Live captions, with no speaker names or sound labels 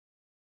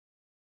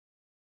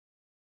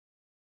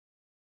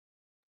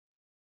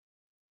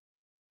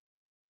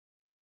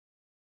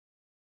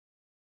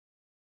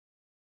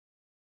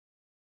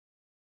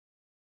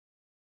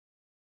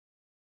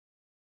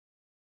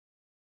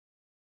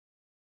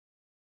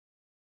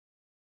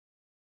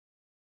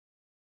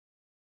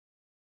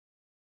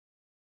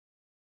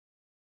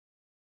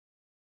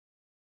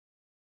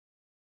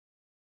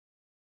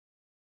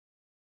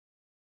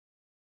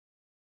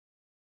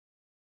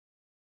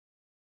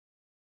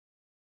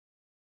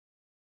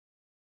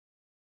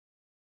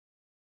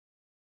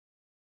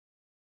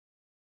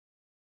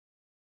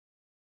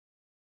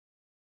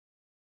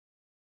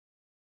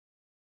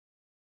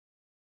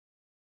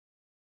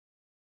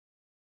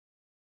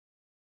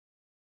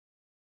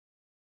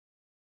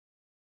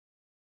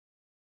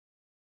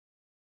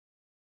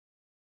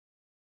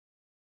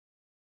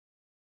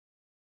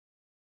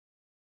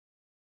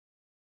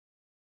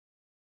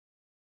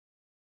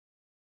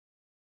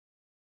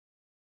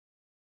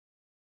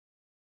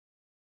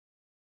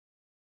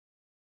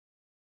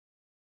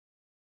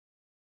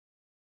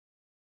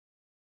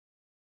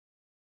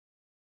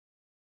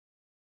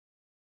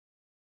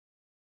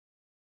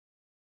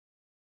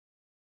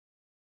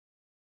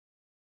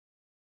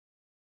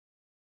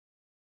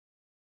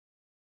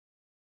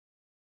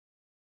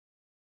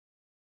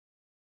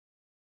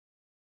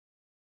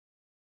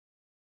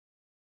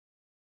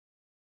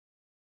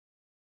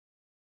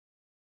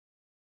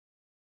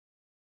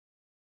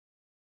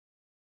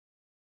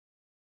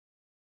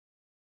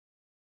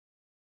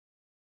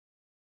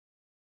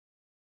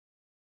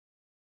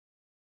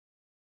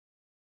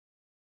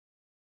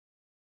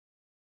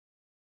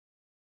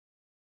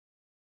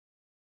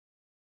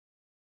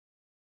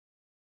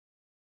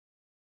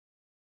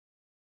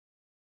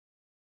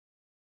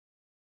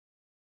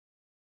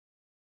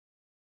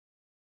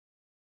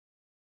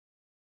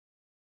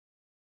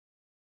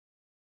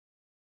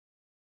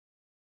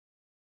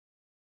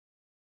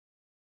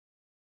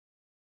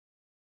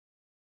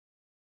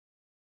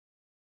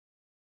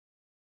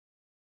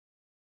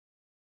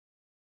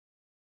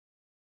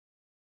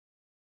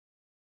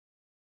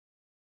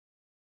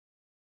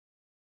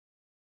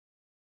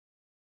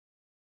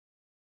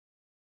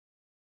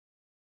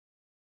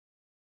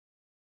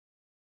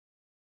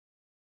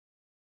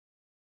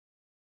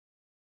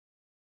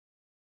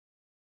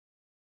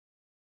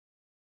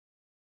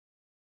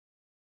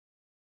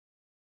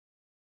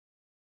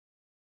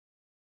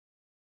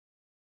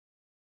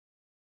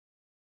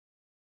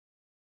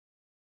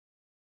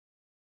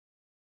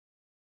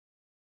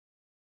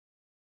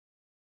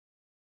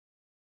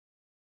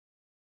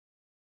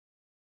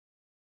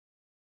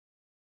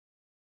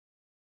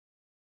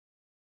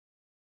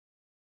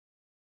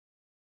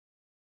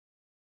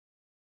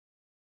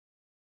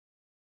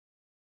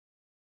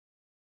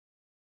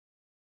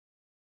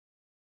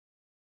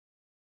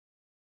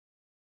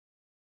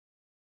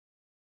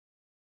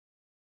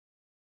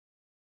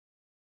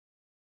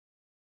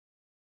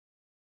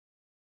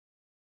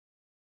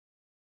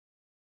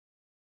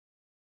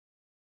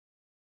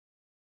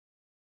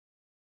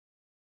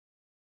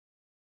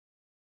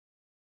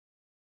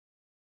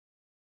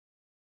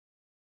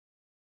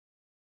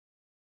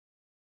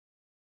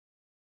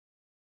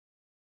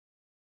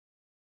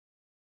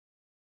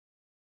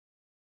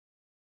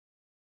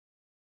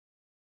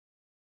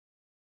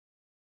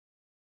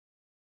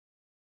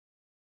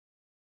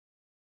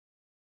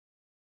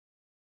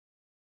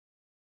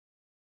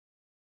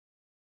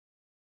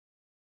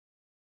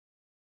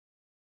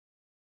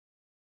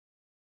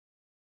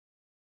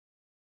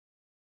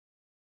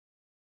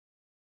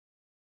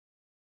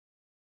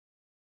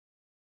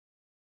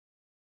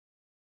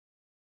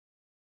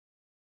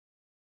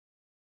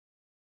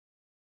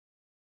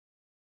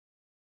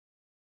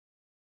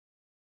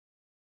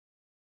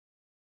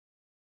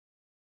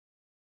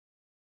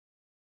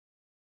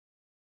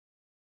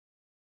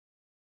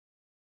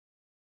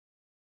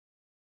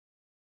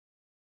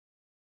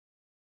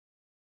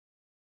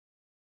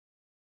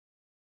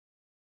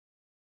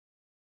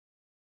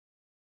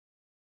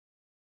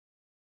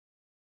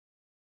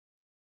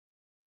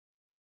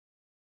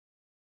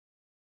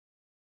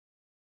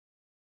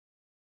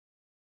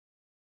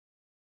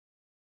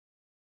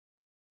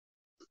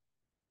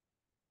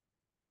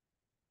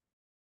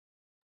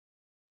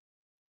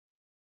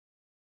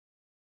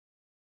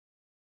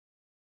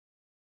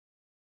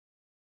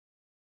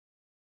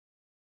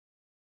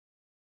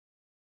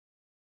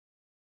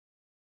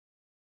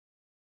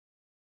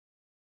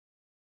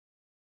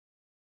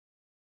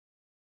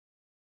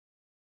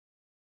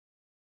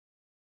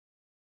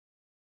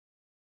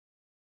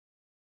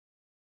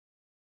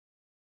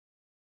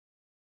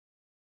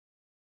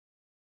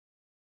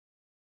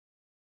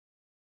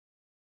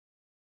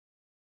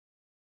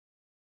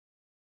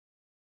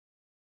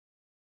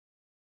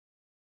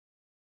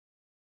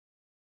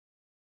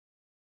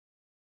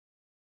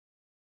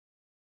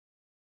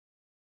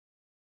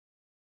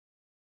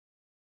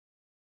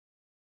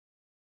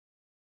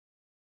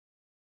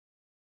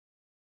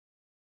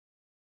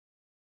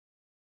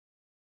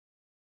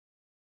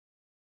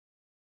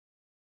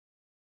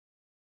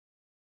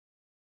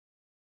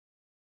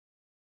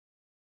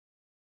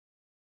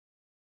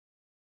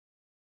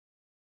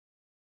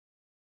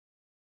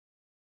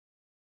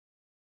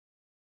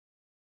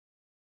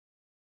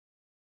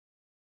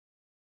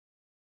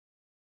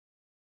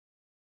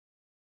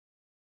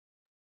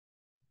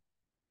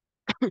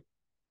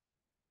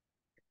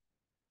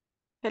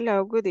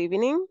Hello, good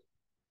evening.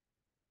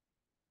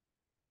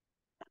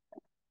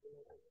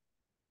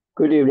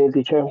 Good evening,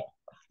 teacher.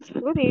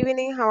 Good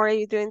evening. How are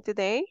you doing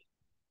today?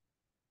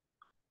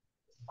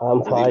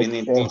 I'm Good fine,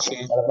 evening, teacher.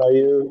 teacher. What about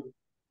you?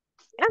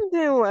 I'm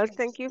doing well.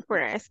 Thank you for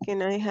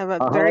asking. I have a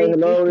Hi, very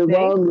hello busy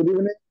day. everyone. Good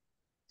evening.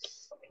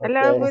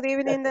 Hello, Okay. good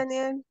evening,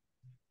 Daniel.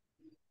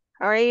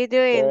 How are you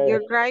doing? Where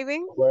You're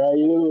driving? Where are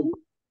you?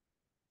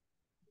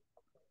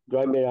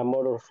 Driving a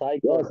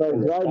motorcycle Yes, I'm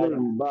in the sky.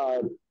 driving,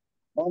 but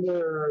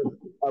only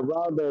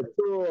around 2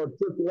 or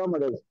 2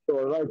 kilometers to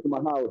arrive to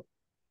my house.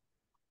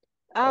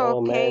 Oh,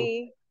 Oh man,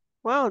 okay.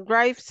 Well,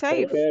 drive take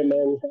safe. care,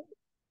 man.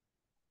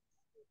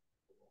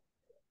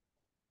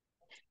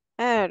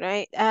 All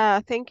right.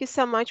 Thank you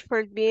so much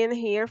for being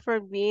here, for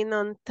being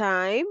on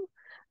time.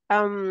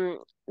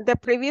 The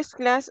previous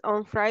class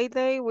on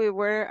Friday, we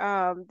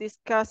were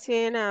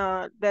discussing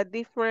the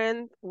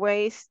different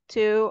ways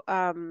to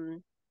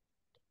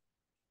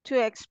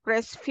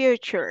express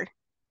future,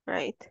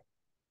 right?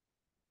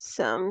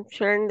 So I'm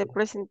sharing the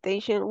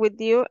presentation with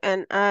you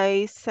and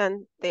I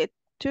sent it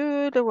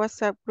to the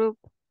WhatsApp group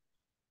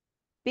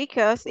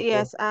because Mhm.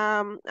 yes,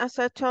 as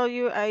I told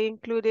you, I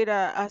included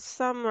a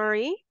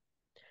summary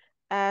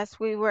as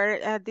we were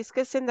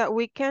discussing that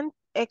we can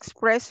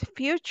express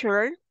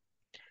future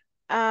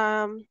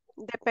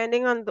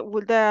depending on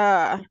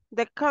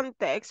the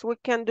context. We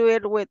can do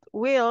it with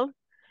will,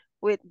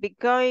 with be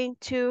going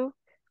to,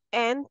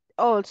 and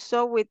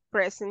also with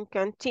present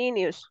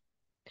continuous.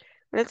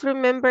 Let's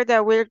remember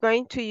that we're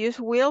going to use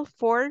will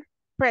for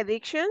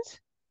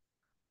predictions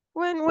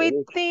when we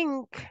Prediction.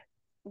 think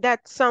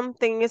that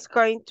something is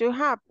going to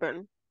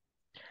happen.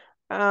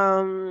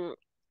 Um,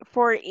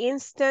 for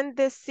instant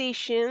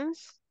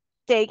decisions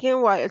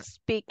taken while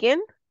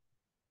speaking,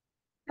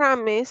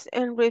 promise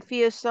and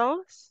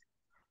refusals,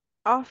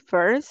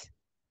 offers,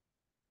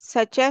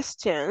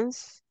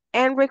 suggestions,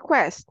 and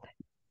requests.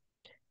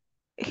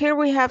 Here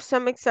we have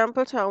some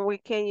examples how we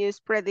can use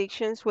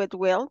predictions with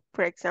will.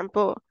 For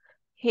example,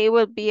 he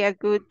will be a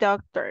good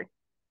doctor.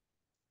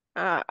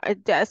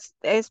 That's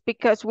is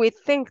because we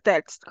think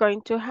that's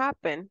going to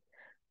happen.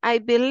 I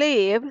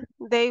believe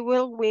they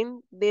will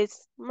win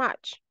this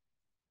match.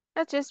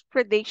 That's just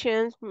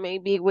predictions,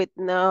 maybe with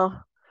no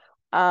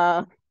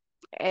uh,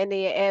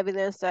 any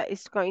evidence that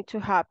it's going to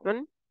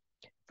happen.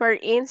 For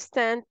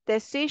instance,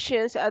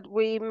 decisions that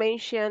we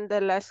mentioned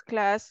the last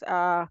class,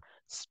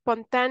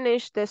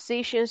 spontaneous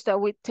decisions that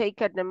we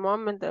take at the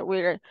moment that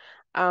we're,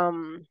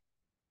 um,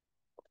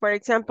 for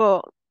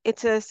example, it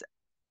says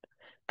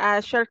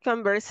a short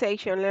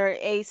conversation. Letter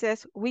A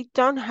says, we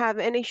don't have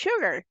any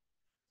sugar.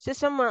 So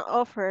someone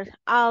offered,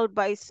 I'll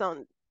buy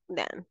some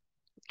then.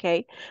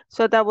 Okay,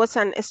 so that was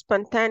an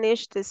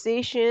spontaneous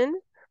decision.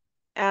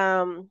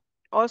 Um,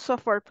 Also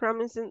for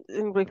promising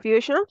and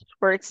refusal,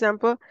 for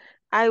example,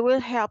 I will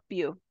help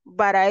you,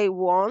 but I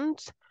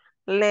won't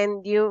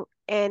lend you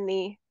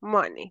any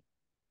money.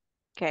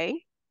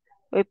 Okay,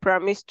 we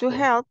promise to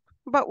help,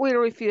 but we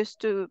refuse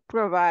to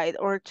provide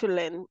or to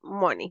lend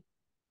money.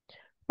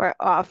 For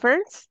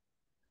offers,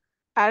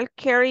 I'll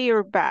carry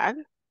your bag.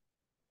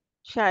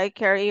 Shall I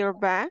carry your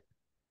bag?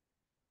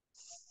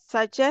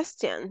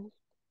 Suggestion,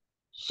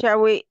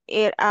 shall we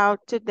eat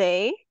out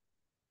today?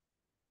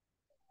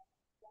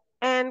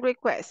 And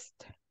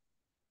request,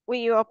 will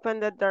you open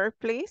the door,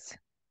 please?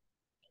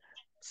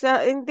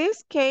 So in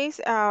this case,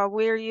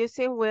 we're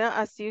using will,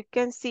 as you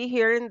can see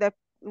here in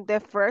the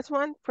first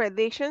one,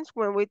 predictions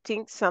when we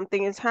think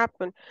something is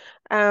happening.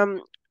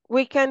 Um,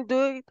 we can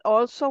do it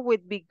also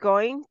with be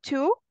going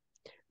to,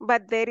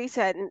 but there is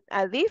a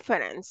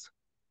difference.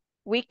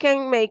 We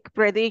can make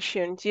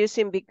predictions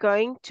using be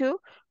going to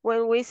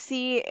when we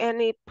see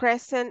any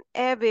present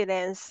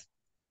evidence.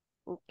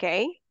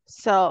 Okay,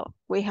 so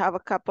we have a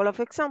couple of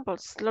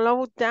examples.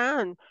 Slow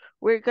down.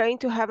 We're going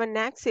to have an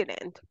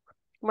accident.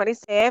 What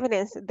is the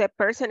evidence? The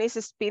person is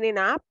speeding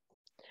up,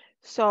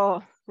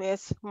 so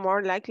it's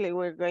more likely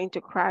we're going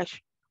to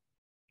crash.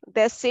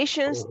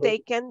 Decisions Mhm.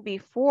 taken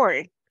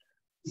before,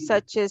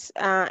 such as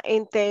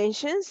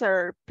intentions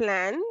or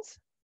plans.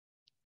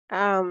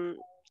 Um,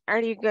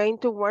 are you going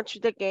to watch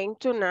the game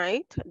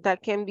tonight?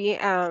 That can be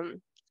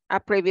a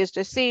previous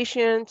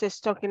decision.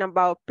 Just talking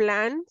about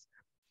plans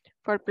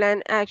for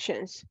planned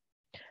actions.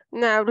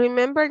 Now,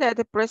 remember that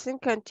the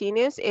present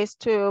continuous is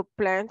to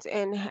plans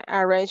and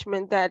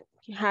arrangement that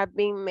have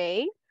been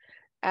made.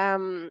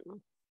 Um,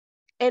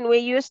 and we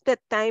use the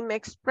time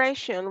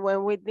expression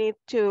when we need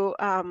to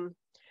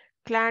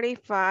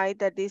clarify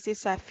that this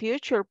is a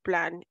future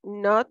plan,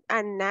 not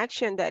an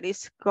action that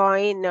is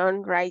going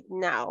on right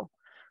now.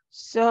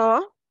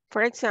 So,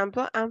 for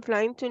example, I'm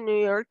flying to New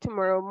York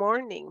tomorrow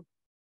morning.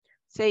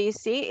 So you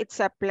see, it's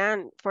a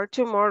plan for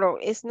tomorrow.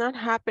 It's not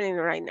happening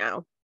right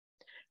now.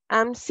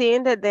 I'm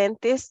seeing the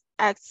dentist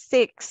at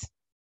 6.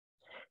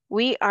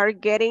 We are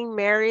getting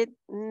married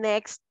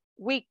next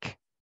week.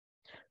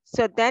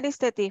 So that is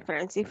the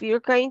difference. If you're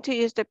going to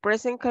use the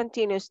present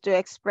continuous to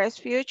express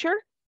future,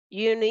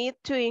 you need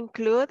to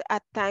include a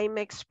time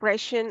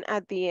expression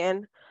at the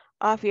end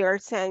of your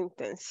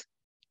sentence.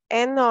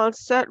 And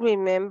also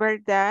remember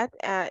that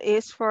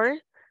is for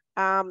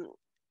um,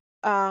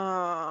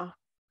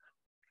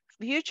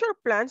 future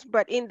plans,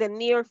 but in the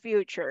near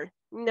future,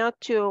 not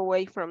too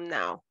away from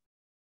now.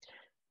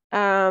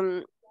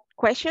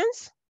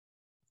 Questions?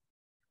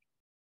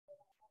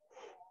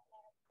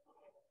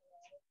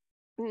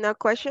 No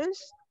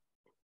questions?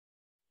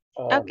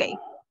 Okay,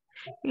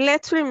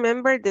 let's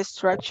remember the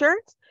structure.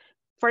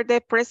 For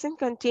the present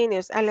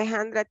continuous,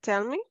 Alejandra,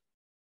 tell me.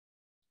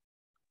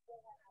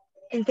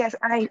 Yes,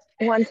 I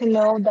want to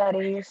know that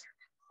is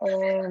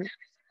um,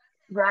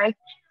 right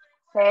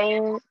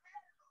saying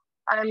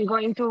I'm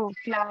going to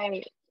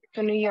fly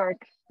to New York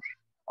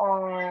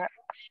o,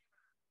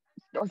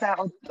 o sea,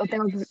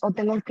 o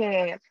tengo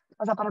que,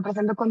 o sea, para el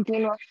presente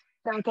continuo,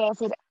 tengo que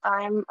decir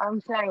I'm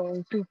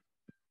flying to.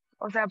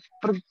 O sea,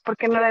 ¿por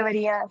qué no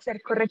debería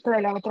ser correcto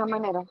de la otra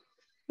manera?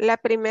 La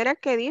primera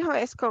que dijo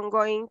es con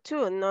going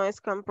to, no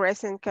es con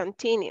present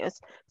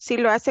continuous. Si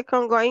lo hace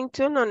con going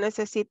to, no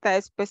necesita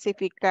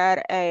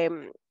especificar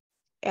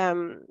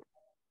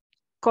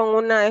con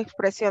una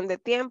expresión de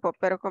tiempo,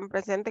 pero con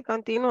presente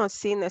continuo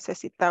sí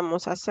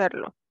necesitamos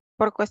hacerlo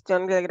por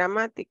cuestión de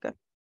gramática.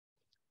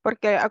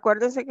 Porque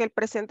acuérdense que el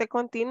presente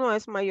continuo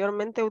es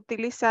mayormente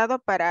utilizado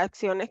para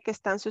acciones que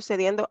están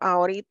sucediendo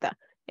ahorita,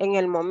 en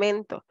el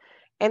momento.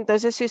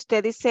 Entonces, si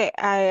usted dice,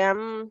 I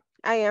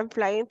am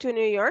flying to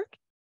New York,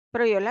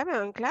 pero yo la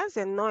veo en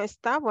clase, no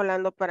está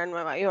volando para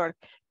Nueva York.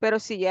 Pero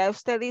si ya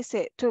usted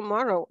dice,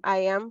 tomorrow,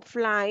 I am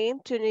flying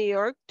to New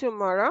York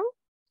tomorrow,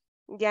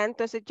 ya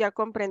entonces ya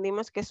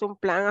comprendimos que es un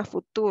plan a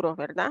futuro,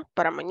 ¿verdad?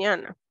 Para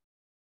mañana.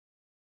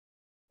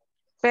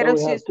 So Pero we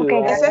si have to Ok,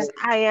 ese gracias. es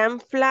I am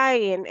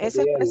flying, at ese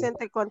the es end.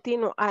 presente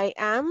continuo, I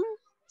am,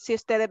 si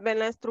ustedes ven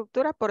la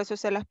estructura, por eso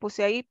se las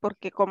puse ahí,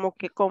 porque como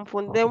que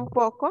confunde un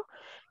poco.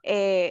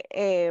 eh,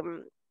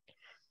 em,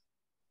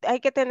 Hay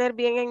que tener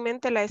bien en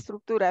mente la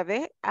estructura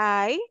de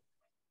I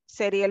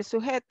sería el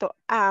sujeto,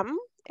 am,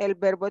 el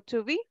verbo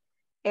to be,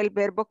 el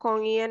verbo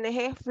con ing,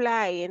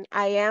 flying,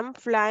 I am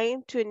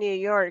flying to New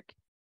York.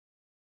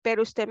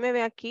 Pero usted me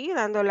ve aquí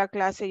dando la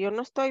clase, yo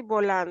no estoy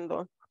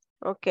volando,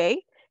 ¿ok?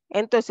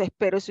 Entonces,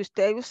 pero si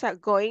usted usa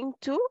going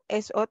to,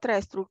 es otra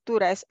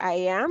estructura, es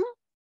I am,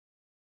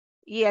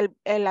 y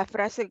la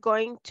frase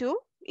going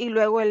to, y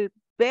luego el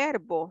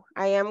verbo,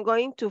 I am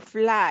going to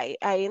fly,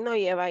 ahí no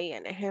lleva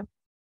ing.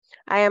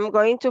 I am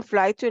going to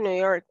fly to New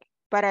York.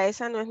 Para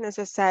esa no es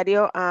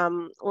necesario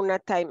una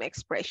time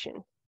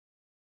expression.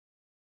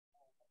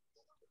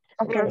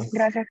 Ok, No Okay. es-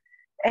 gracias.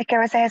 Es que a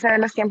veces eso de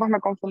los tiempos me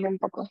confunde un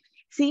poco.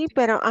 Sí,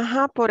 pero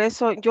ajá, por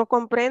eso yo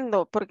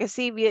comprendo, porque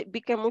sí,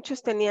 vi que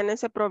muchos tenían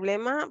ese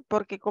problema,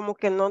 porque como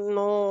que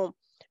no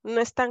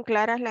están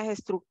claras las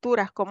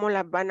estructuras, cómo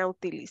las van a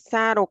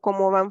utilizar o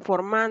cómo van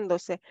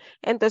formándose.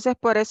 Entonces,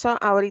 por eso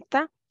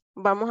ahorita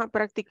vamos a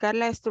practicar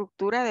la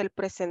estructura del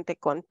presente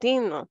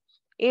continuo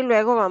y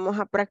luego vamos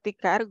a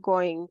practicar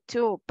going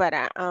to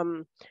para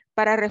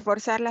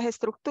reforzar las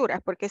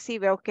estructuras, porque sí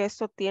veo que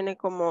eso tiene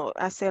como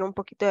hacer un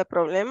poquito de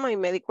problema y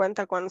me di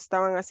cuenta cuando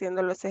estaban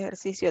haciendo los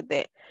ejercicios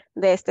de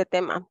este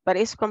tema, but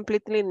it's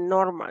completely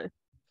normal.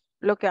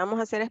 Lo que vamos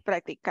a hacer es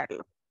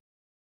practicarlo.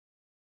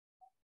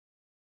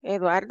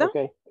 Eduardo.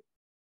 Okay.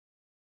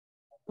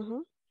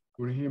 Ujú.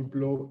 Por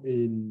ejemplo,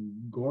 el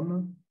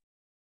gonna.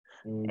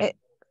 o- Eh,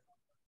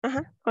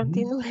 ajá, Ujú.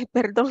 continúe,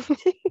 perdón.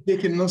 Es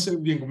que no sé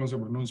bien cómo se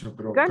pronuncia,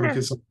 pero creo que Gana.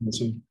 es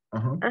así.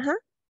 Ajá. Ajá.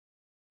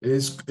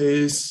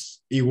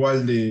 Es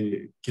igual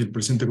que el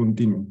presente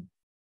continuo.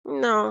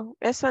 No,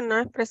 eso no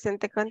es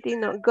presente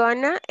continuo.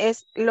 Gonna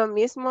es lo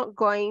mismo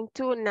going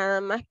to, nada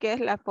más que es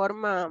la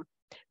forma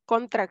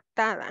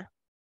contractada.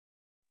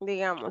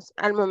 Digamos,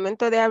 al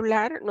momento de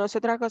hablar,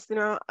 nosotros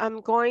acostumbramos,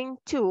 I'm going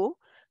to,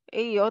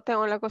 y yo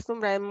tengo la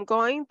costumbre, I'm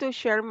going to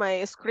share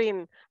my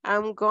screen,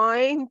 I'm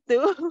going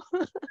to.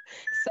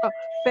 So,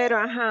 pero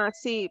ajá,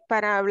 sí,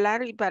 para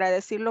hablar y para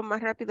decirlo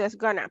más rápido es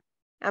gonna.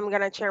 I'm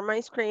gonna share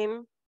my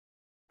screen,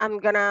 I'm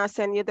gonna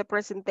send you the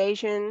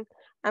presentation,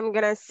 I'm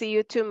gonna see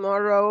you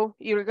tomorrow,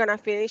 you're gonna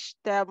finish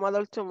the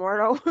model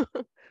tomorrow.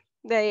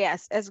 The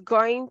yes, es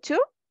going to,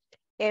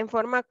 en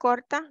forma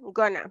corta,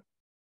 gonna.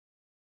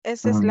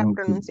 Esa Ah, es la ok.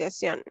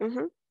 pronunciación.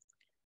 Ujú.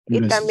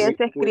 Y también Gracias.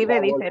 se With escribe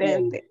double N.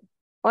 diferente.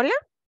 ¿Hola?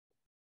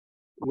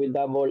 With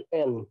double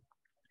N.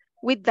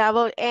 With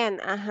double N,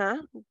 ajá.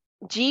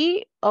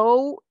 G-O-N-N-A.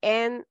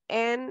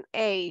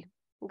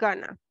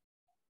 Gonna.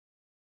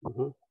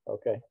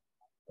 Okay.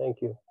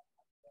 Thank you.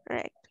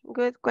 Right.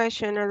 Good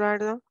question,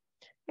 Eduardo.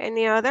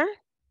 Any other?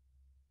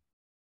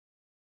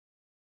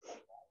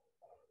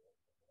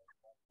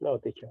 No,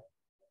 teacher.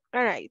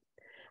 All right.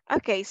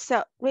 Okay,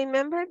 so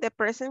remember the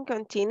present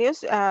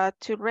continuous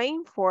to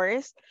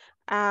reinforce.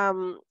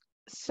 Um,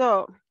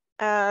 so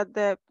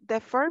the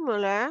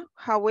formula,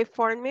 how we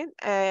form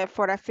it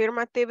for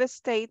affirmative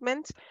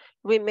statements,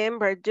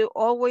 remember, do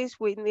always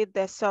we need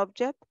the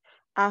subject,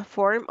 a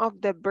form of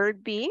the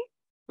verb be,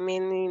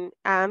 meaning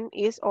am,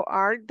 is, or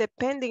are,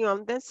 depending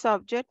on the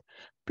subject,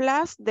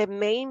 plus the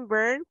main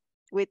verb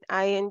with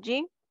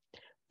ing,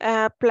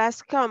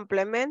 plus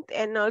complement,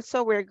 and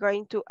also we're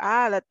going to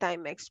add a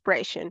time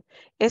expression.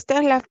 Esta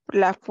es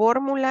la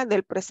fórmula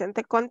del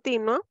presente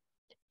continuo,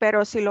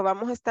 pero si lo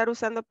vamos a estar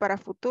usando para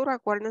futuro,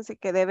 acuérdense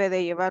que debe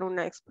de llevar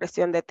una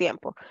expresión de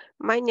tiempo.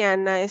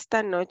 Mañana,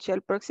 esta noche,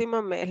 el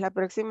próximo mes, la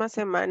próxima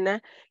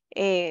semana,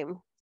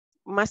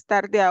 más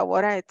tarde,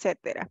 ahora,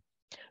 etcétera.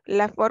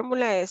 La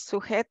fórmula es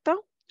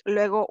sujeto,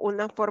 luego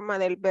una forma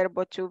del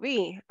verbo to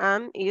be,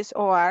 am, is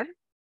o are,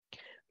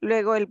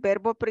 luego el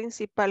verbo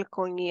principal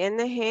con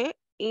ing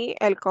y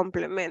el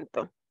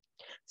complemento.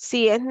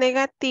 Si es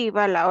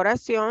negativa la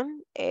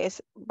oración,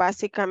 es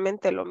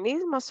básicamente lo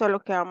mismo, solo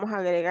que vamos a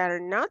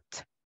agregar not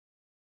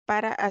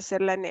para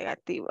hacerla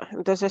negativa.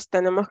 Entonces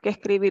tenemos que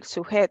escribir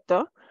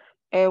sujeto,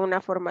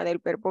 una forma del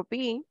verbo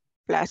be,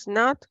 plus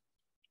not,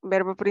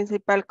 verbo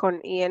principal con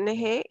ing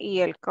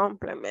y el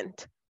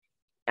complement.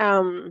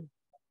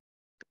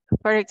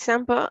 For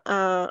example,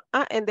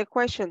 in the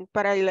question,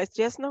 para las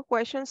yes no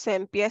question se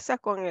empieza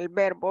con el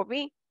verbo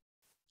be,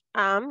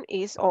 am,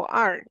 is o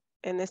are.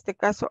 En este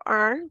caso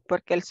are,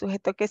 porque el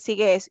sujeto que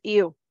sigue es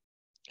you,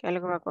 que es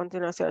lo que va a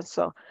continuación.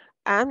 So,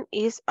 am,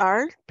 is,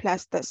 are,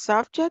 plus the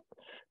subject,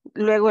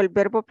 luego el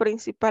verbo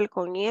principal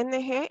con ing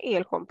y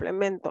el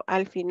complemento.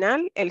 Al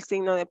final, el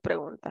signo de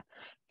pregunta.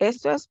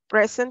 Esto es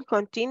present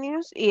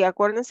continuous y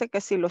acuérdense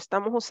que si lo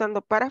estamos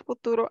usando para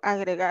futuro,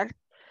 agregar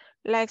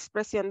la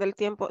expresión del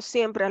tiempo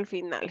siempre al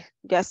final,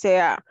 ya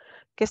sea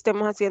que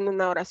estemos haciendo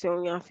una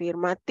oración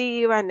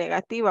afirmativa,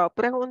 negativa o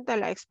pregunta,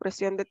 la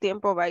expresión de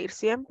tiempo va a ir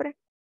siempre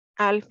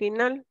al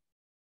final.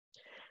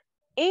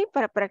 Y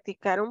para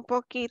practicar un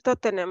poquito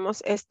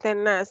tenemos este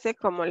enlace,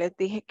 como les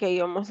dije que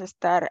íbamos a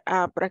estar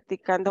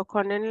practicando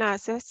con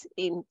enlaces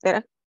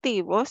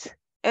interactivos,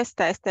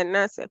 está este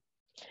enlace.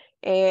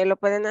 Lo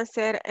pueden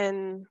hacer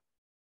en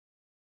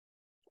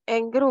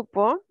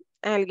grupo,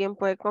 alguien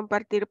puede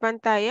compartir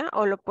pantalla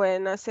o lo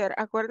pueden hacer.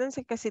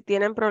 Acuérdense que si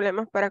tienen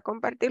problemas para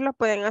compartir, lo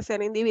pueden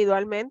hacer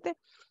individualmente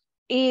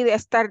y de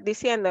estar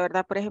diciendo,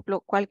 ¿verdad? Por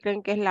ejemplo, ¿cuál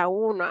creen que es la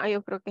 1? Ah,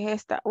 yo creo que es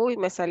esta. Uy,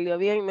 me salió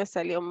bien, me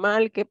salió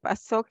mal. ¿Qué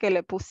pasó? ¿Qué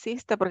le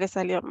pusiste porque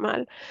salió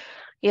mal?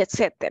 Y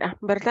etcétera,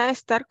 ¿verdad?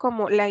 Estar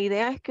como, la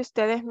idea es que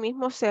ustedes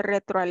mismos se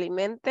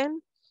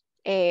retroalimenten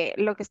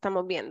lo que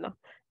estamos viendo.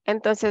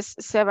 Entonces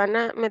se van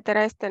a meter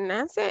a este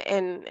enlace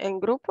en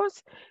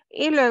grupos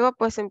y luego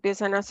pues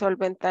empiezan a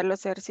solventar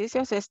los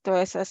ejercicios. Esto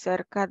es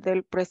acerca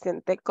del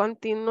presente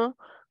continuo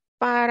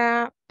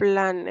para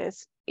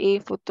planes y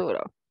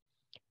futuro.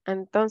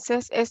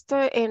 Entonces,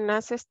 este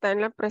enlace está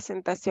en la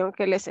presentación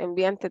que les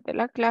envié antes de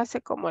la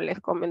clase, como les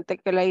comenté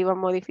que la iba a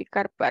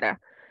modificar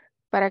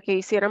para que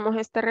hiciéramos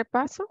este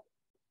repaso.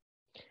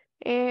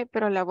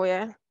 Pero la voy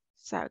a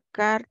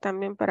sacar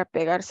también para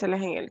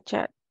pegárselas en el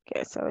chat,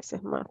 que es a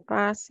veces más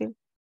fácil.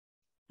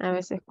 A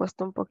veces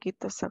cuesta un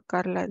poquito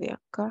sacarla de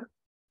acá.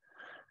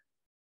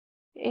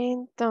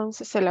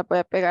 Entonces se la voy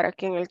a pegar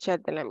aquí en el chat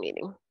de la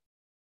meeting.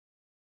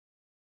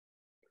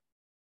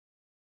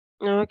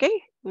 Okay,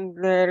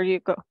 there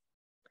you go.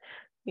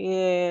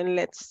 And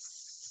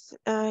let's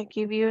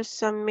give you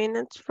some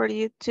minutes for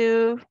you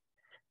to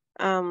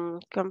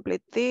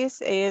complete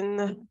this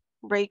and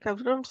break up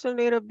rooms a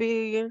little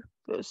bit.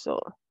 So,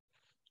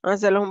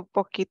 hacerlos un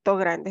poquito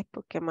grandes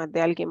porque más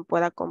de alguien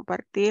pueda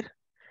compartir,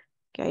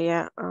 que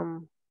haya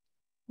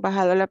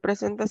bajado la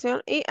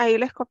presentación y ahí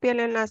les copié el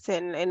enlace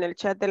en el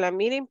chat de la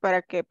meeting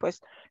para que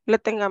pues lo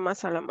tenga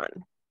más a la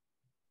mano.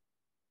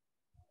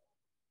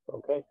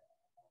 Okay.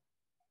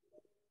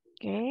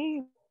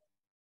 Okay.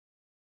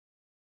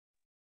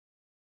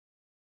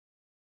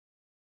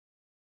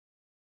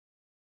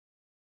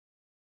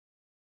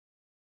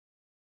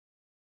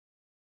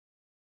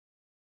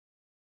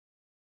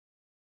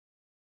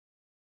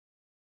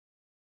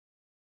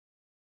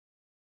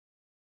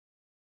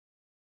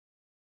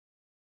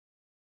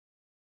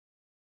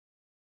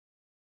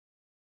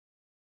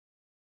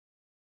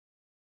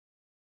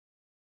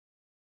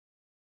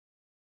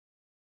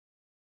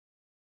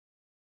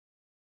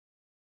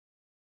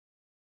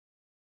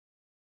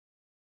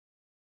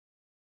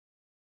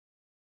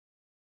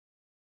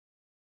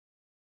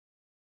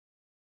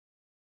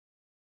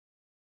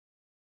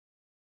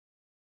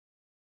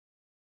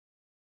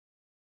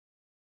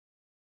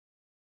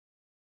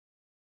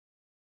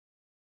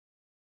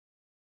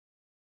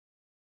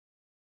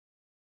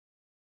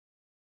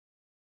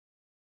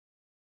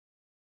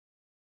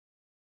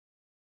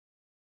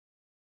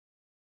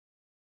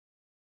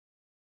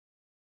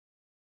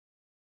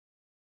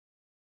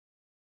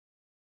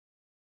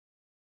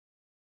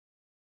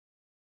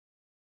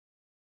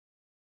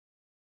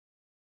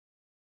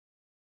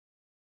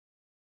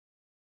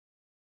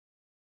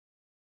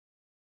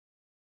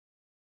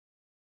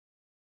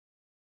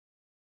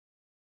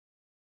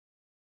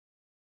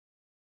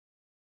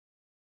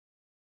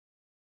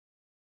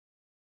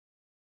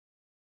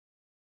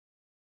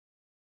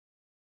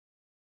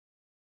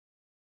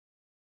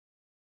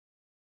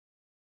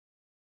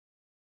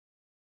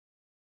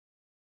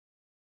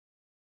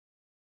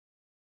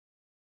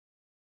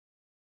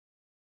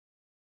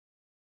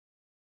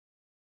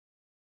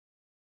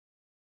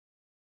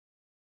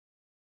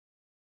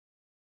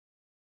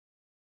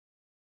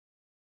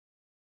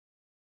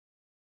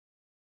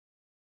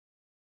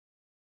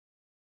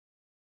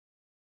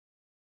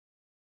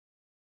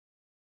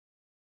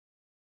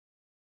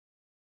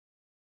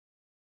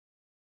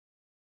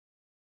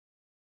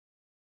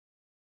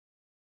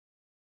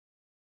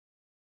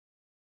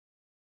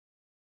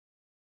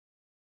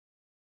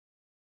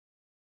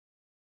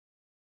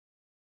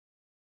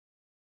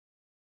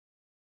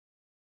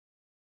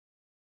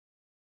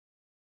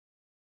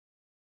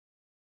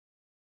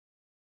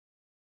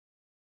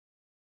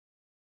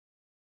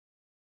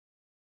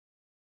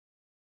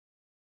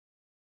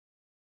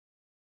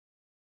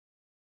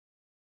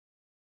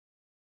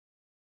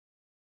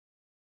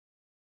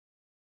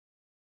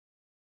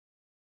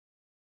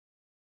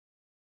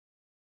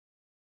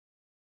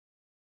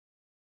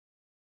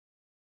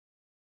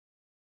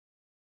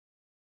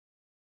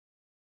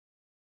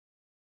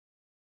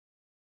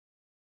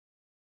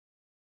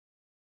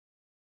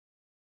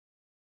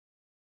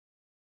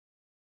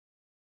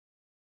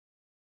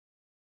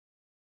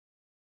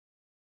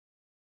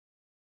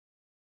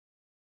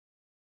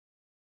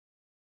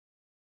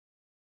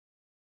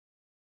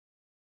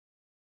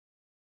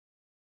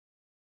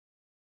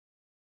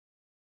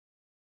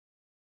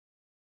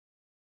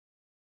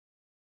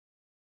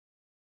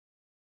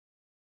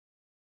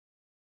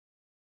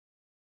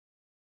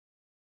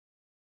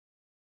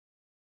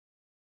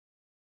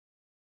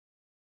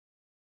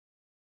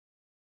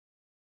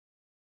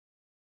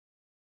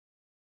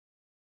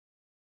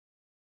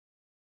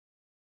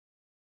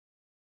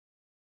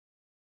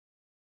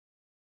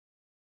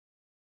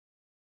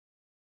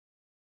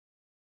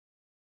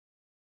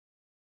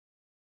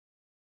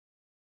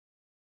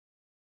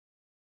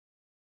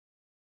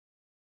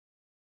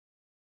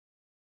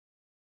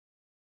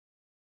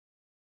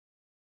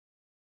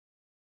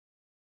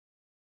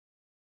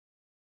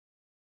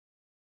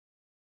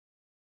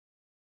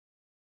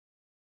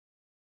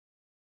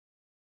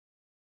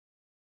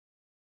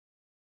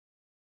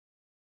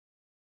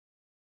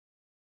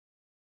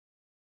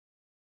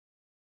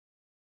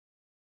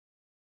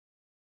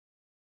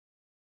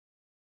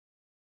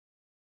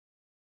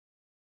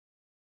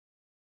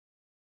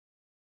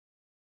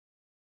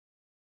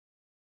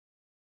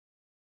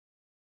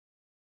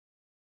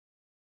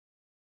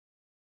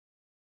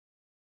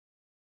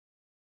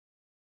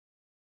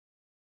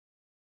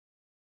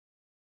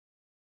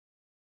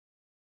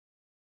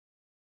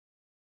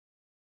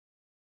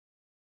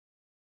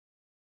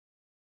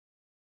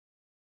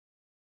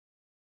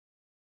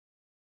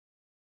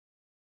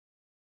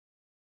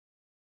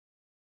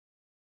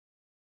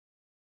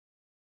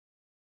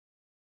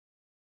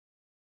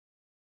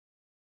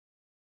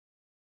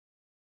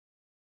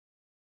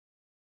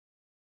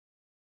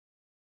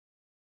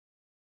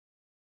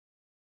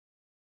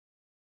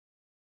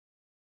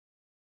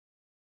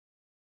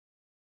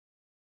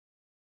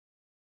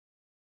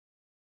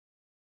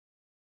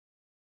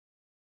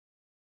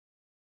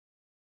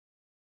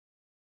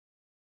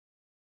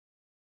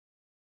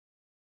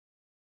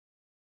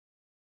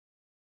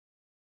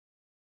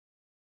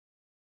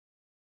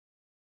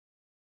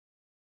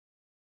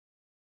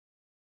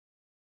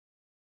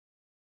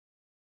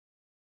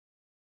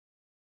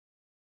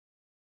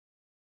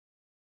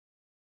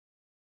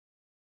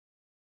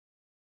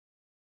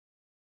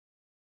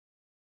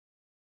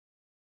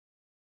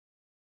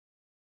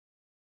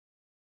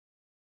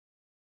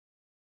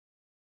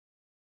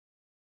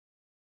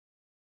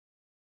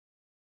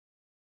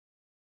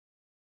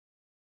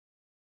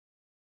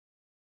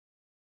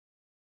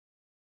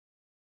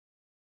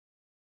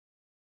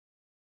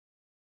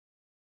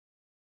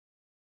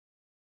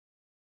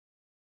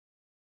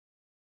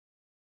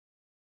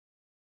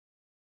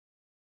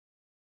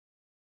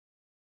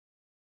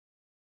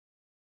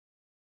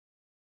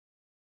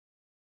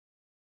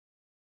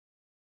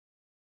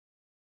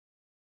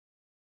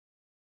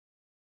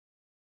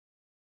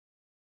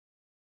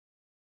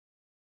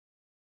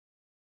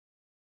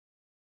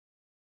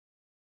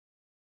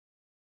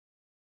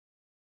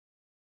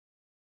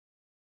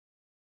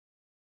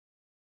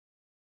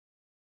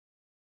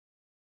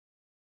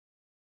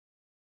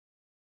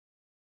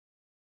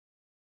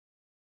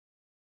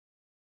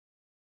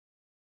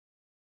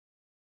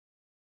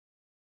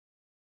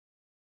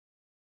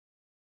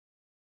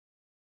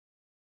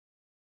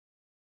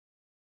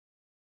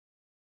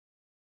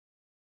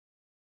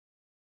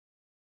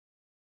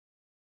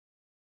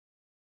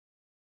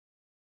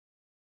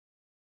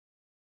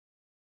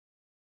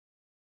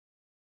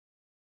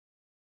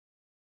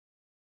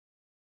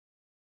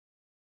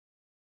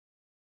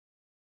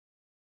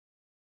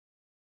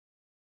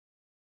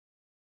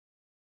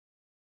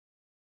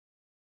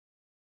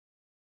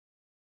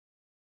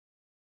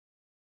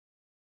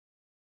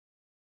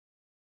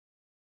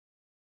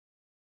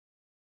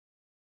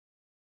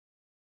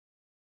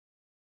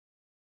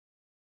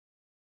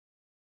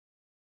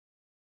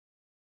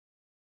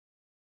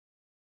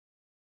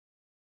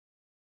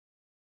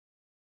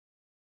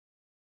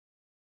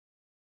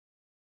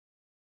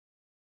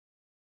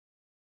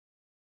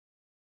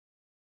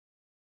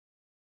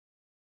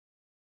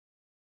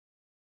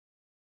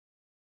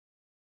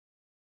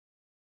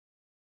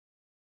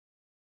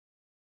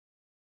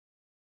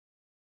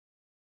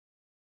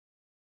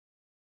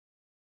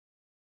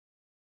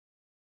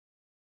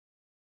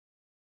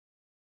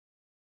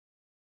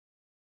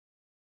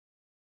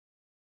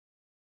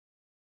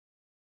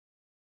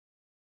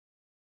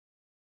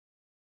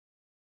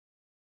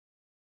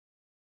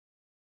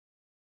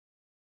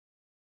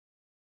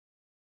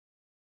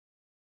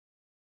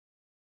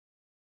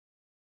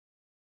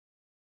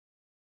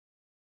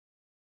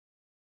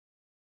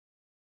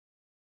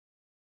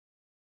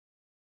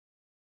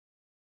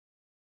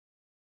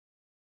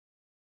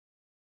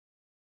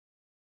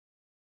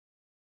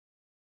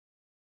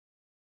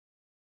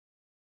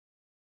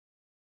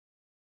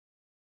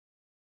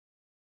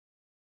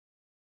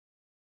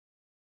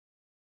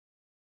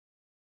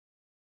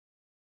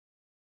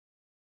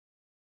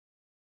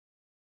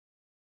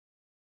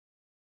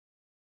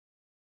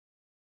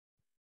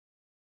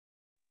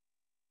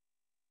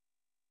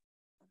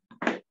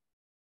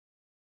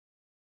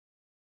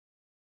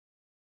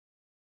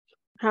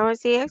 How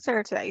was the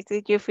exercise?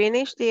 Did you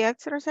finish the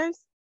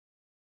exercise?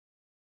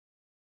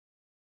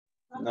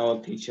 No,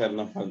 teacher,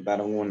 nos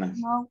faltaron unas.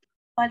 No,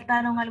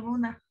 faltaron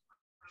algunas.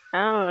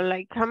 Oh,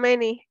 like how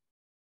many?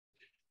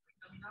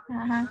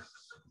 Ajá.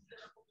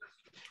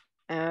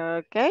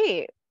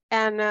 Okay.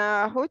 And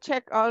who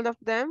checked all of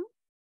them?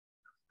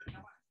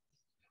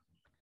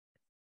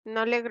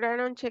 ¿No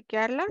lograron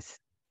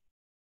chequearlas?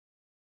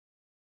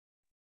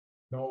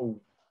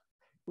 No.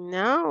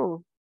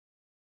 No.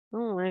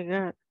 Oh my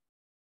God.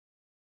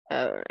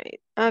 All right.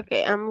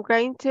 Okay, I'm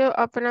going to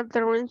open up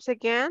the rooms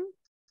again.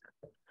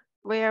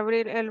 Voy a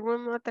abrir el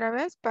room otra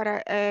vez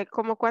para,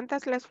 como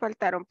cuántas les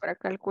faltaron para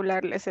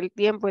calcularles el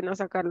tiempo y no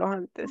sacarlos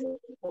antes.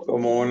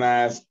 Como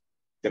unas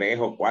 3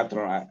 o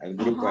 4 al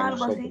grupo de Ajá,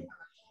 algo nosotros. así.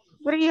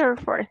 3 or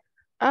 4.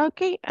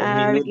 Okay, Dos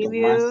I'll give minutos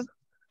you.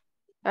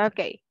 más.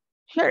 Okay,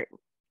 sure.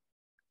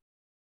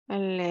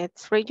 And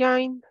let's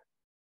rejoin.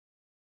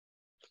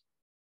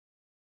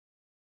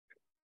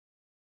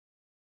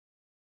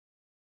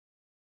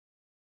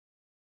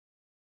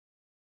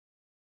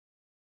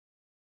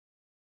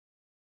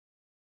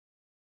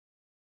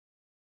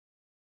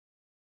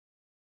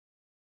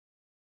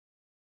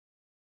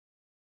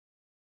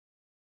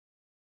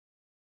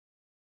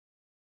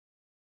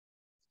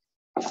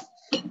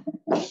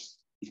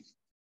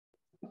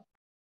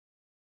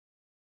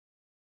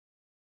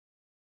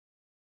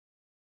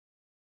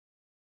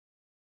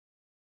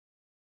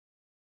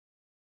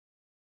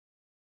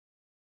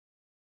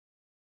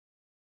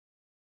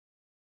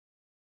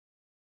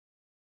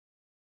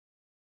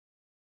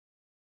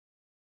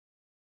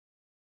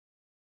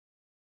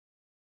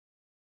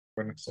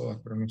 Buenas todas,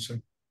 pero no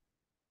sé.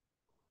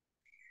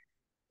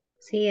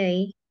 Sí,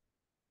 ahí.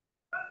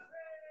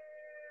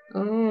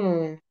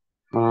 Oh,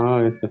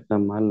 Ah, esta está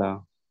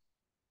mala.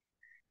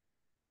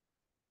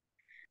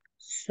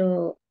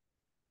 so,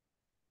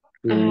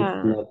 Is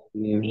Ah, not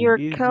living. your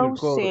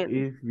cousin.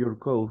 Is your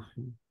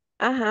cousin.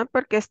 Ajá,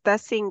 porque está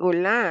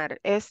singular.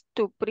 Es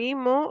tu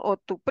primo o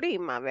tu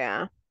prima,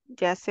 vea.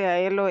 Ya sea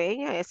él o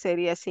ella,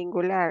 sería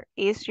singular.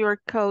 Is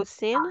your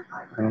cousin?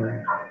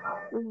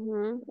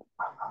 Ujú.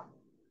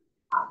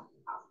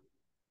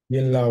 Y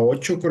en la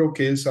 8 creo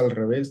que es al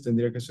revés,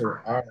 tendría que ser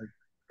are,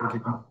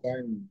 porque como está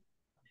en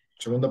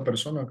segunda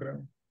persona,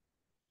 creo.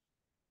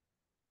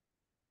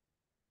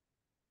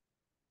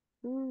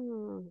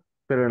 Mm,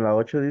 Pero en la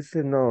 8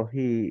 dice no,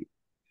 he.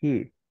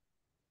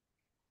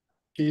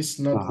 He's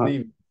not Ajá.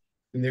 living.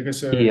 Tendría que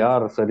ser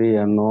ER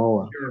sería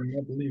no. you're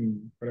not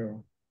living,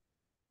 creo.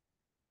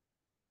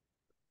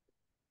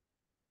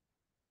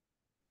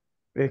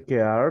 Es que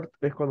art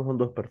es cuando son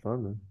dos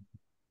personas.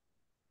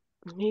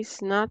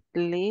 he's not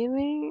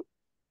leaving.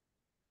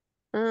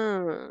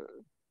 Mm,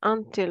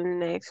 until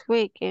next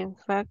week. In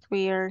fact,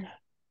 we are.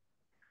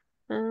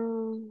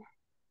 Um,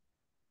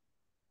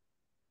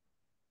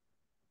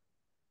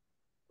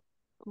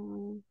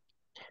 mm,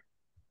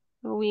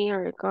 we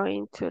are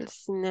going to the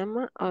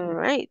cinema. All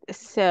right.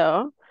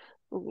 So,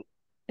 w-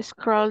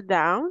 scroll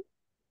down.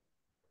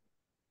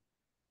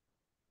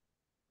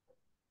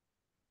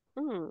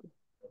 Mm,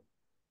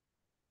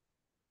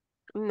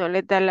 no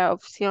le da la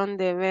opción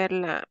de ver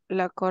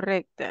la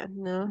correcta.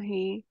 No,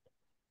 he.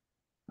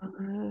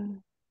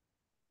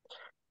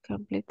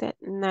 Completed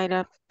 9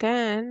 of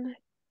 10.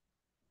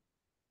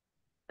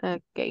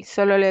 Ok,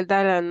 solo les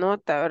da la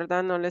nota,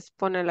 ¿verdad? No les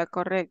pone la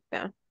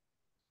correcta.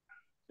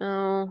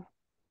 No,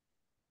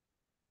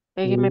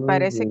 es que me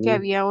parece que Ujú.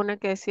 había una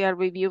que decía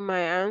review my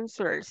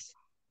answers.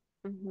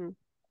 Ujú.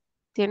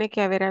 Tiene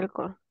que haber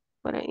algo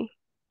por ahí.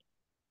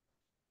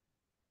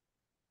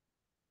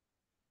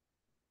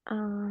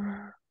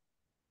 Ah,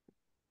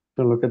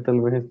 Solo que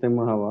tal vez esté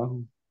más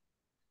abajo.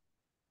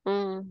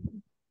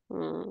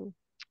 mm,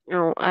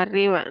 no,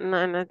 arriba,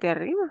 no, no es de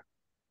arriba.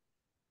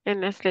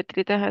 En las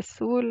letritas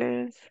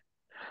azules.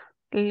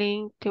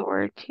 Link to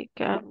our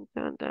chica.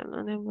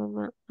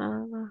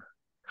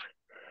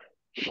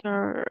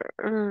 Sure.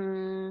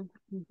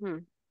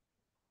 Ujú.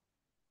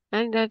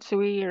 And that's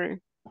weird.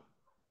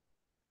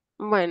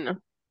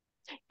 Bueno,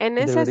 en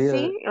esa Debería.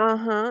 sí,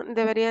 ajá,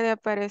 debería de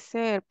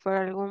aparecer, por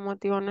algún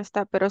motivo no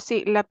está, pero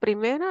sí, la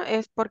primera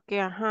es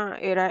porque, ajá,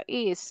 era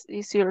is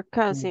your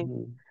cousin.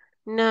 Ujú.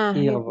 No,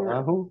 Y he's not.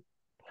 abajo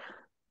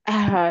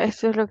Ajá,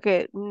 eso es lo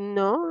que,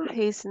 no,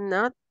 he's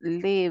not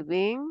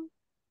living.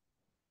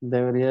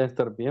 debería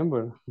estar bien,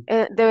 ¿verdad?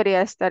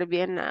 Debería estar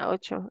bien la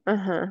 8,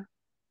 ajá,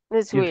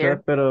 it's Quizás,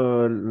 weird.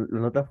 pero la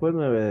nota fue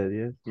 9 de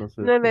 10. No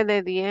sé 9 si.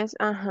 de 10,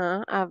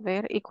 ajá, a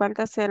ver, ¿y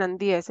cuántas eran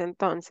 10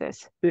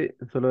 entonces? Sí,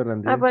 solo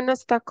eran Ah, 10. bueno,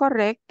 está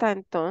correcta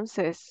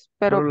entonces,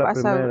 pero Solo la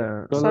pasa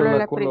primera. Solo solo la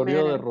la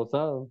coloreó de primera.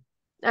 rosado.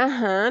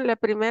 Ajá, la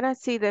primera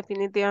sí,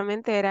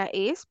 definitivamente era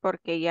is,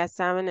 porque ya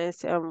saben,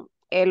 es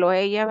él o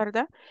ella,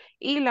 ¿verdad?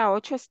 Y la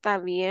 8 está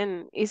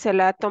bien y se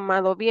la ha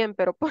tomado bien,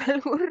 pero por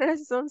alguna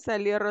razón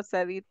salió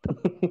rosadito.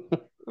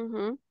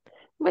 Ujú.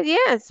 But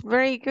yes,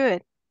 very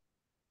good.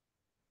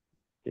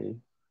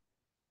 Ok.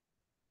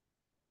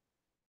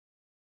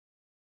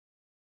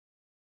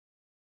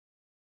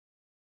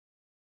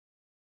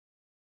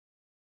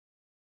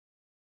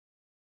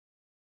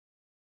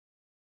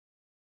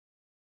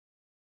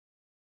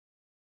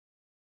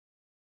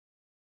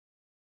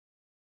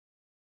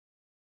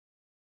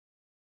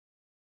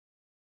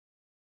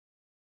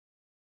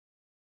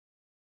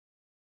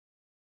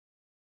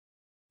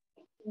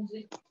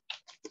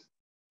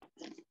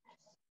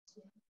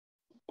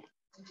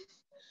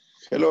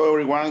 Hello,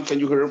 everyone. Can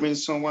you hear me?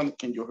 Someone,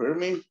 can you hear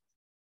me?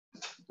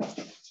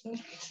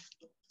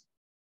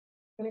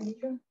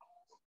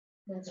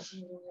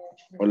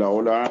 Hola,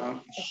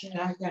 hola.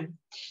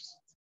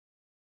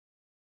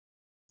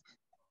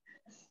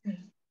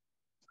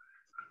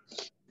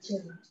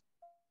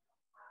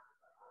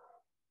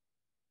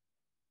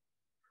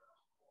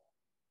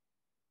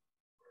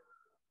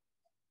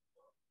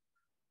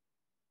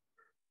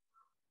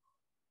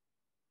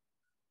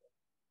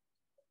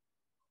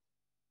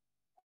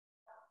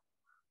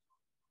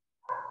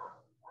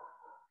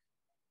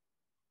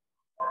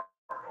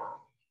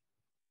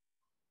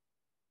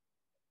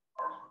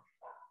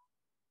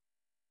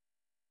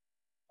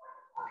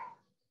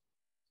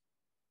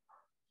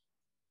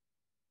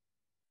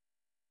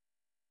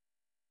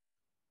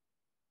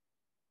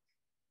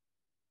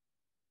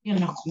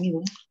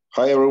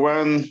 Hi,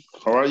 everyone.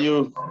 How are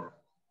you?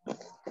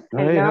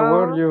 Hey, how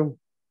are Hello. you?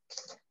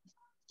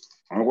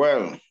 I'm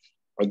well.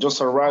 I just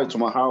arrived to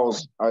my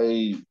house.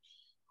 I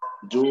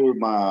do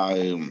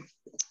my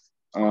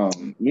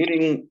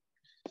meeting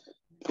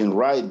in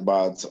right,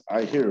 but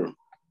I hear.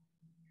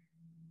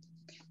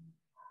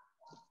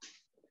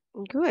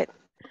 Good.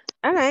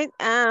 All right.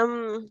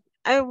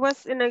 I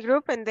was in a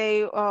group and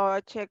they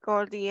check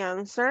all the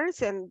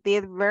answers and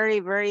did very,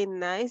 very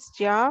nice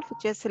job.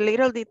 Just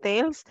little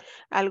details,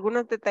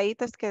 algunos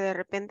detallitos que de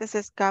repente se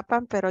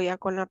escapan, pero ya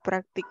con la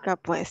práctica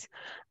pues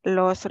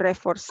los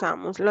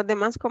reforzamos. ¿Los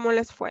demás cómo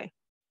les fue?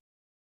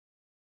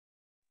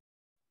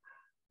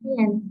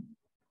 Bien.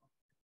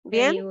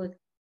 ¿Bien? Very good.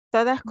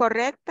 ¿Todas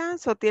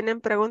correctas o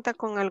tienen pregunta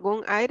con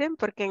algún item?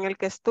 Porque en el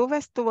que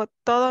estuvo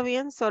todo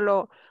bien,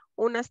 solo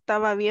una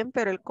estaba bien,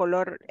 pero el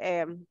color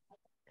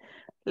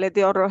le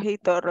dio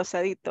rojito,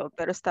 rosadito,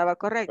 pero estaba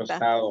correcta.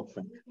 Rosado.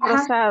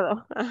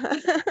 Rosado. Ajá.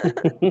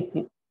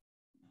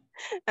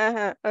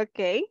 Ajá,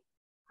 ok.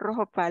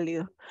 Rojo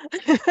pálido.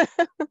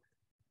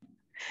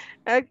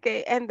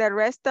 Okay, and the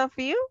rest of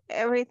you,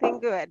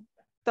 everything good.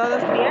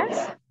 ¿Todos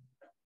 10?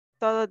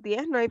 ¿Todos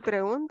 10? ¿No hay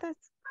preguntas?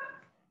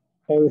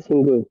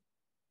 Everything good.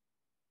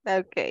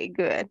 Okay,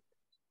 good.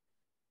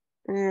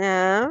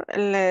 Now,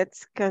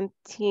 let's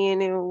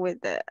continue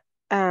with the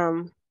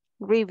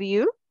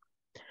review.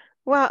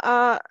 Well,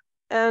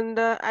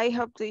 I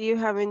hope that you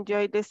have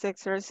enjoyed this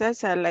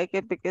exercise. I like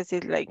it because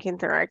it's like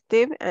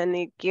interactive and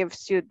it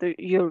gives you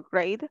your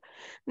grade.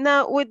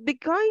 Now, with be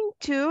going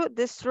to,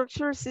 the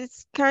structures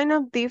is kind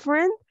of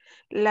different.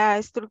 La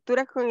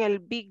estructura con el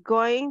be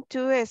going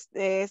to es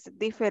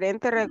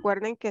diferente.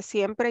 Recuerden que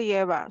siempre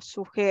lleva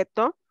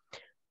sujeto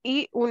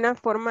y una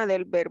forma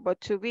del verbo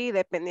to be,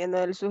 dependiendo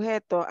del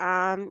sujeto.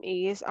 Am,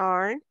 is,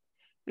 are.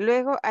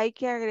 Luego hay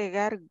que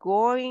agregar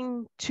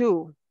going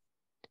to.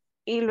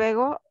 Y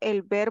luego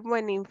el verbo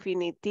en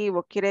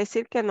infinitivo, quiere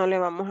decir que no le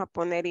vamos a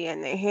poner ing,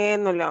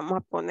 no le vamos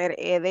a poner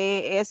ed,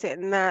 s,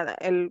 nada.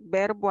 El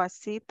verbo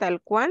así tal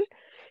cual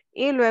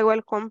y luego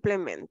el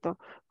complemento.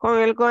 Con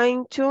el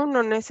going to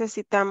no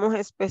necesitamos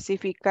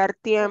especificar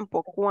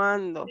tiempo,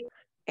 cuándo.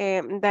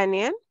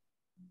 Daniel.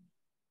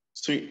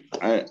 Sí,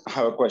 I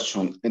have a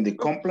question. In the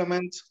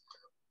complement,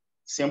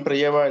 siempre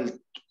lleva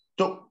el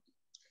to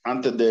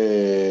antes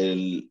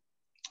del,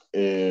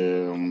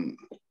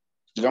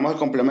 digamos, el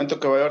complemento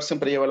que va a llevar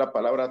siempre lleva la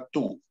palabra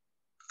to.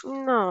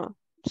 No,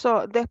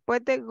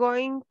 después de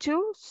going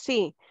to,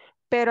 sí,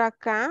 pero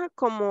acá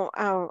como,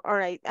 all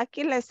right,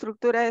 aquí la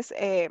estructura es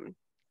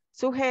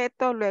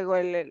sujeto, luego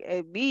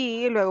el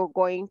be, luego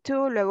going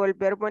to, luego el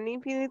verbo en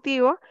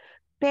infinitivo,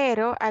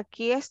 pero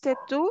aquí este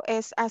to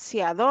es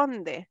hacia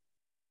dónde,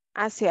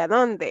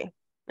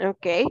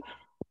 ok,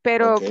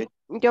 pero Okay.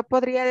 yo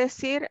podría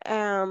decir,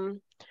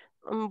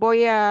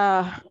 voy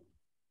a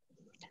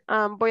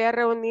voy a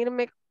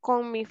reunirme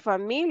con mi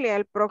familia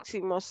el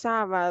próximo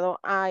sábado.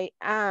 I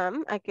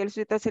am, aquí el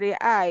sujeto sería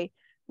I,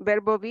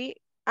 verbo be,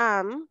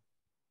 am,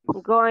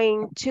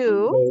 going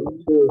to,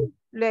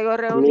 luego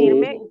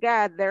reunirme, Me,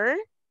 gather,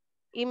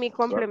 y mi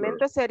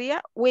complemento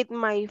sería with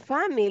my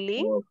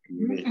family,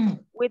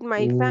 with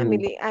my Mm,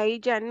 family, ahí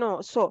ya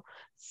no.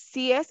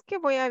 Si es que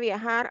voy a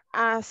viajar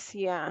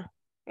hacia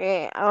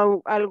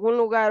algún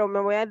lugar o me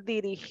voy a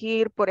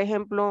dirigir, por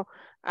ejemplo,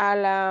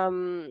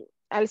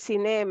 al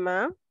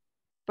cinema,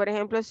 por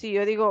ejemplo, si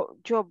yo digo,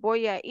 yo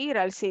voy a ir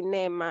al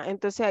cinema,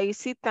 entonces ahí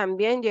sí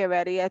también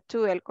llevaría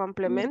tú el En este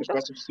complemento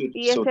caso sí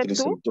y se ese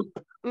utiliza tú el to.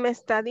 me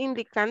está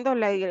indicando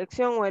la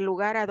dirección o el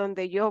lugar a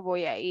donde yo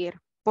voy a ir.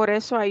 Por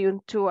eso hay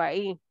un to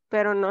ahí,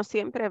 pero no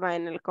siempre va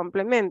en el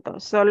complemento.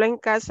 Solo en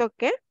caso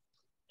que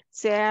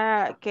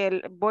sea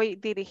que voy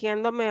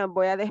dirigiéndome,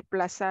 voy a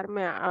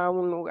desplazarme a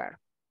un lugar.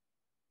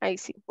 Ahí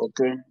sí.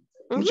 Okay.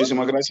 Ujú,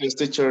 Muchísimas gracias,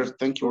 teacher.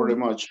 Thank you very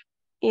ujú. much.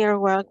 You're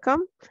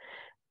welcome.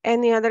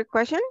 Any other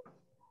question?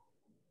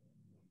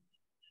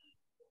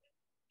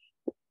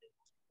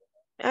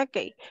 Ok,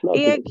 y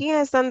nothing. aquí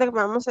es donde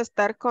vamos a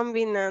estar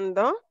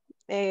combinando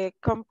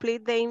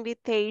complete the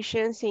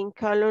invitations in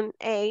column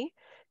A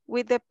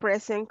with the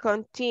present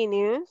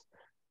continuous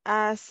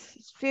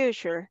as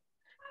future.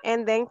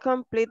 And then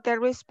complete the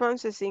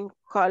responses in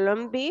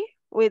column B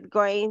with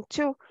going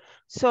to.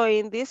 So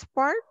in this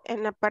part,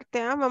 en la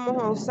parte A,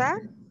 vamos a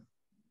usar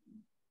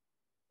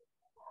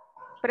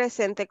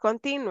presente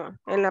continuo.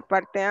 En la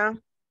parte A,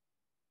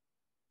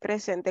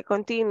 presente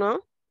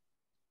continuo.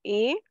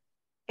 Y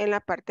en la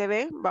parte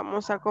B,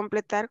 vamos a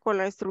completar con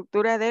la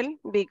estructura del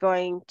be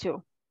going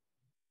to.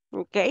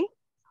 ¿Ok?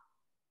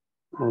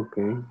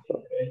 Okay.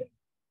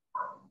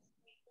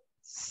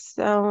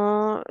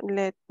 So,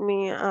 let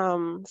me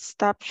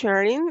stop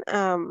sharing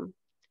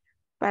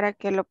para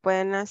que lo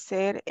puedan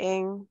hacer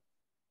en...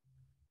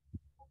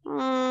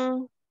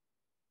 creo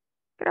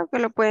que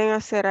lo pueden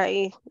hacer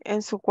ahí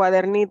en su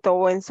cuadernito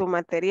o en su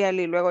material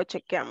y luego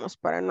chequeamos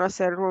para no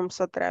hacer rooms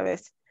otra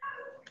vez.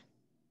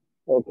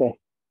 Okay.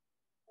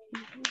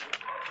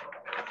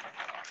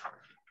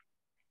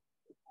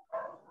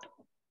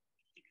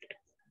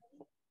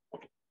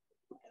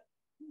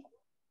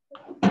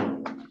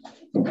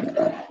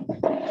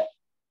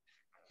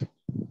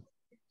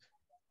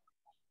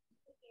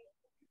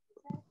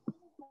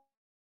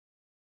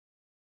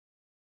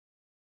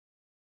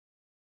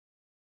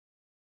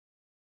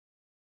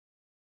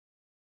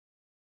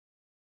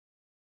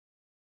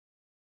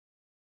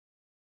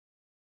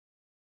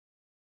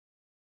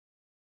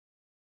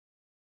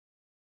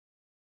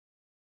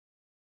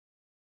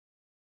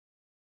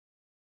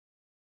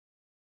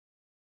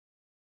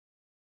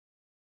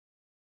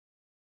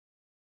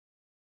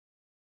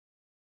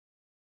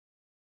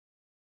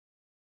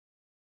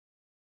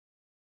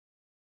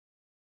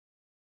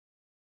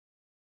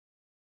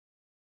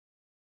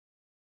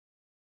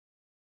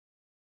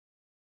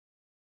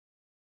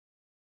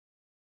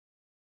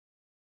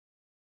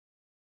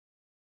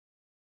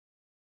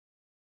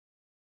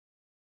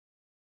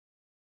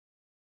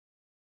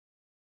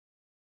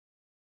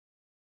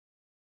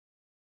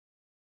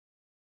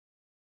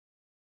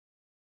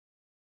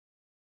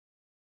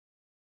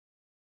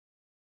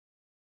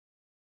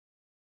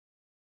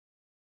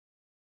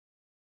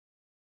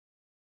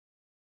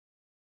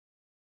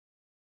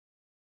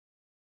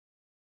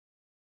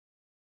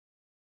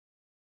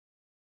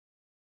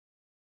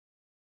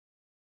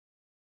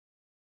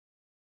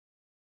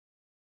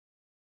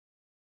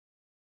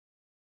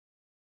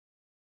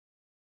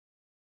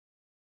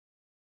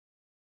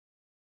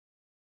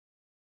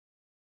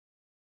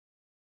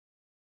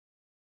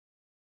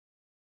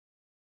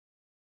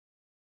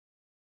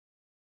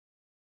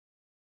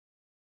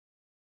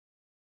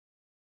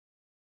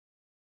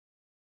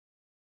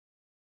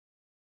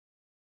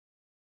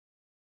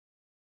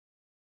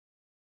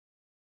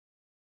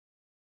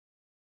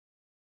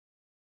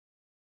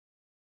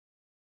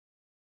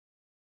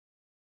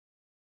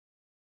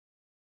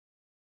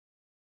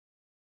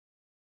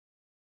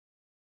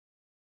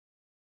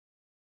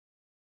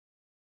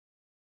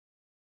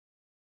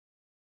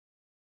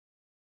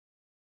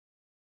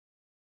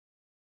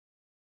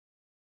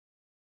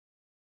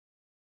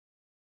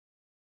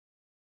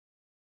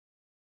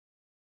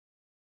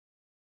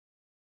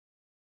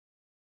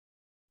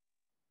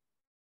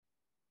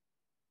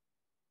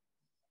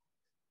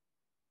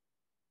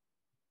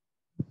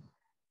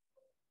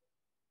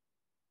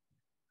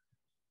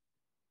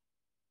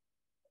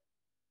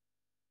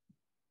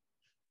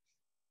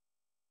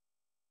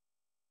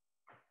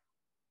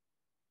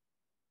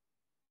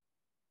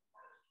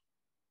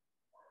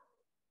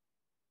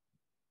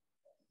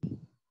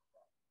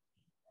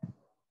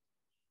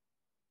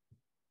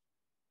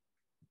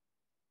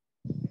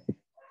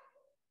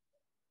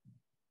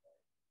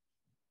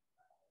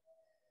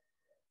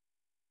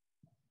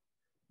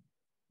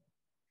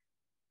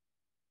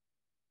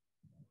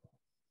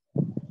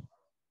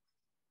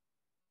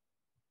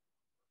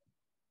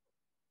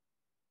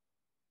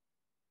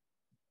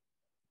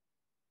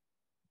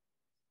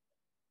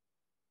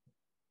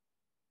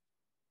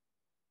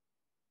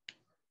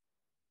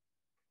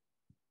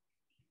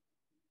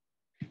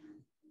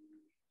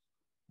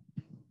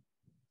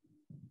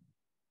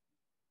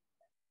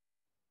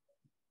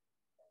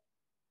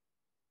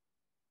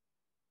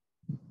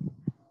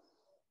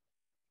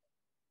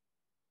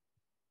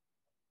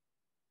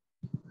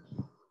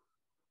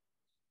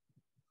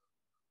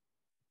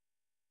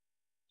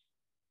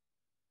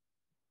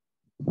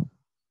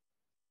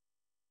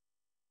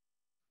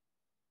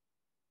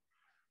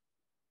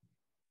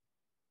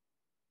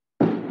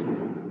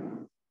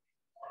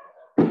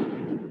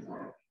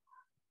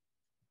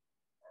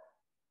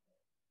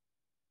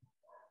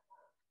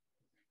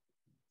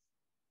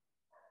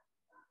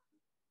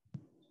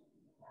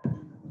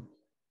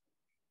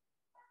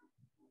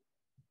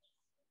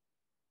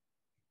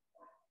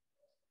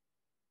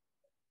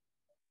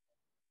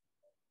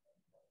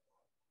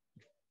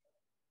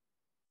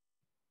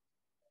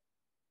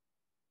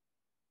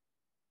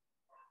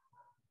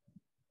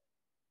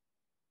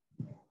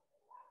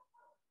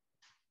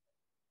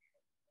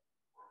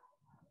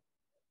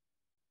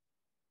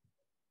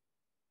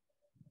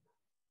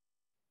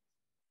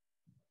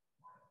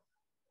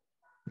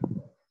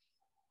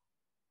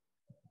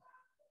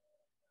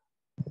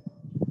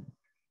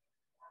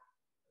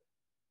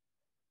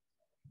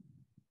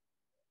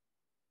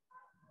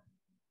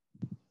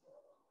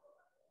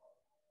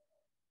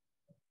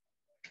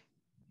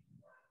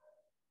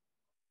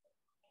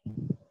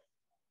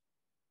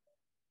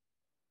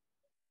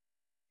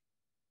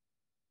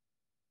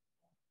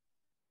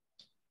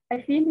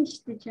 I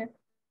finished, teacher.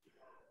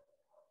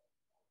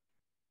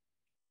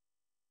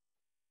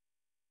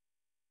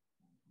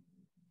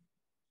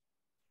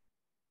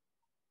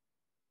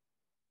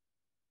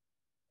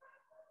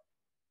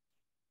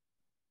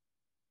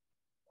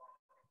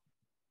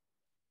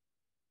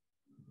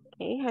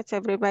 Okay, has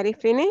everybody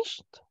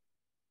finished?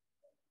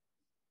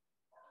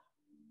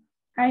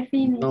 I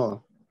finished.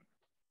 No,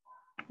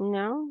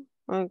 No?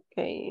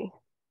 Okay.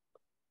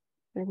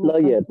 Let me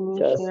not yet. continue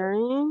Just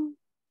sharing.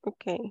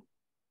 Okay.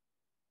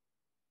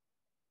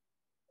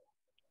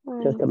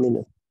 a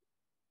minute.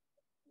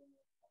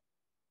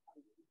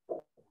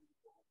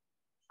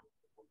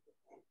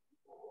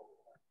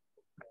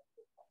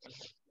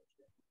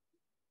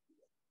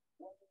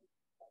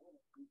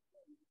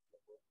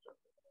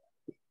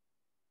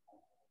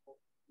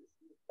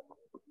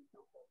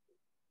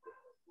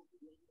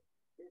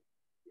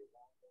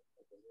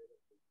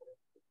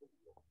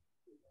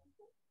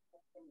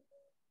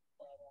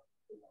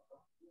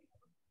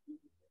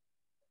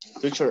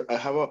 Teacher, I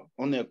have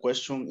only a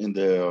question in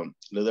the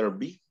letter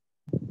B,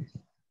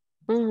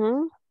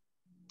 en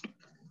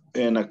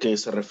la que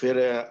se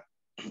refiere a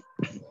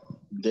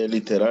de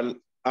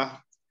literal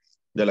A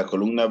de la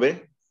columna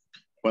B,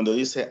 cuando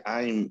dice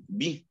I'm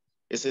B,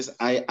 ese es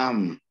I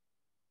am.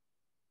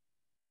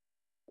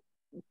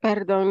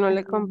 Perdón, no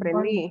le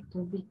comprendí.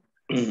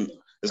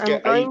 Es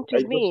que I'm going to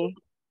hay dos. be.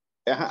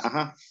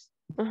 Ajá.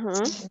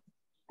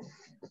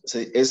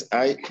 Sí, es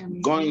I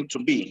going to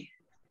be.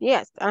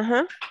 Yes,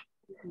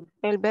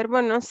 El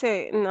verbo no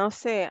se,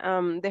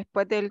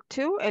 después del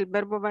to, el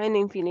verbo va en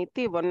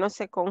infinitivo, no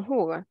se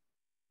conjuga.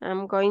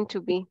 I'm going to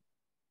be.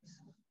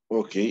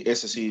 Ok,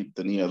 ese sí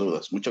tenía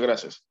dudas. Muchas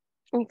gracias.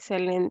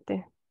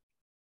 Excelente.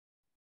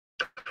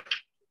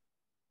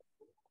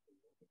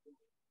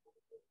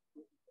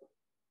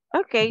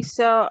 Okay,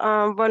 so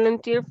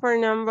volunteer for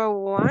number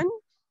 1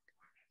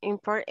 in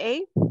part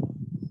A.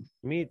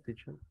 Me,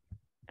 teacher.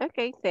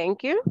 Okay,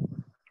 thank you.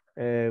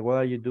 What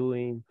are you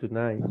doing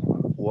tonight?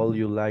 Would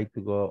you like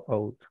to go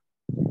out?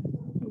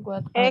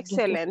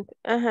 Excellent.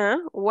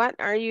 What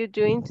are you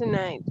doing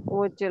tonight?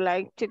 Would you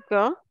like to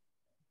go?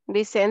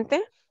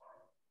 Vicente?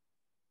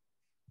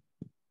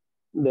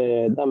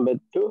 The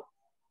number 2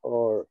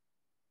 or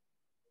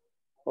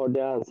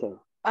the answer.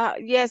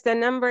 Yes, the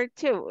number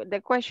 2, the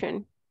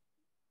question.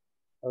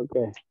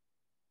 Okay.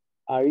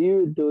 Are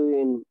you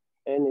doing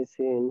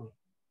anything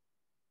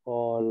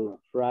on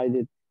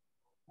Friday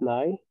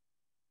night?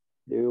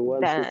 Do you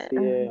want to see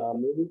a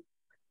movie?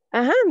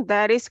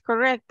 That is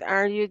correct.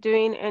 Are you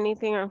doing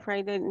anything on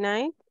Friday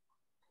night?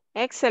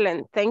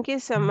 Excellent. Thank you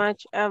so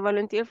much.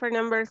 Volunteer for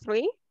number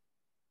 3.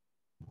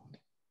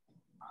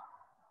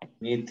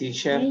 Me,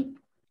 teacher.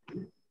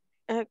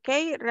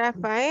 Okay,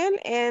 Rafael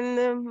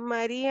and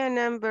Maria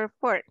number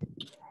 4.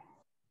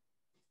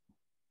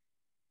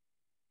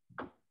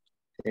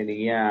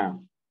 Sería,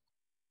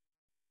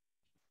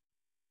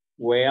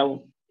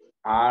 well,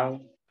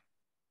 are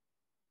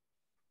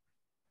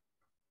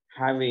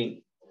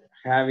having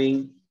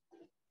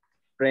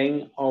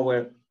friends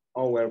over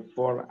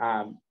for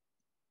a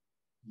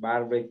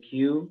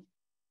barbecue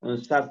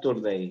on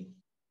Saturday.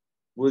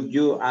 Would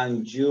you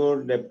and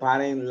the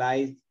parent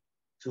like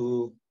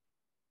to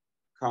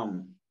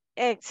come?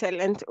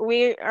 Excellent.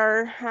 We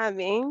are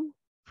having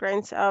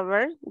friends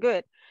over.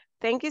 Good.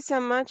 Thank you so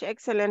much.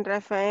 Excellent,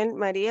 Rafael.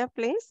 Maria,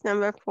 please,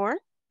 number 4.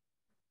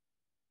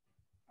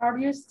 Are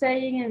you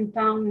staying in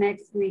town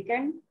next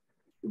weekend?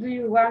 Do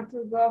you want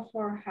to go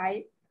for a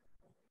hike?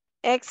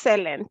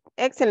 Excellent.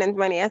 Excellent,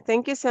 Maria.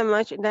 Thank you so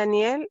much.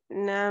 Daniel,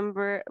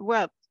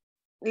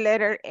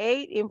 letter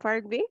A in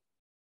part B.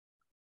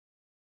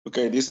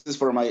 Okay, this is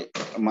for my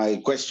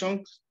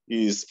question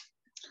is,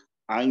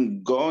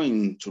 I'm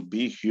going to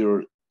be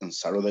here on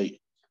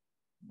Saturday,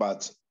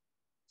 but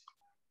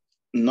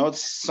not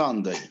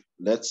Sunday.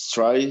 Let's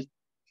try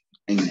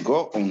and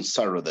go on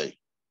Saturday.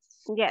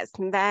 Yes,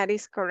 that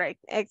is correct.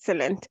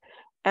 Excellent.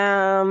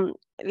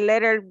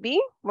 Letter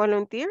B,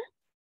 volunteer.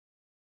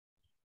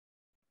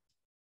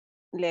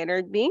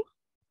 Letter B.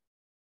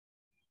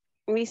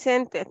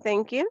 Vicente,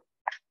 thank you.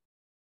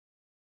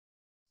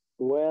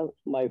 Well,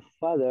 my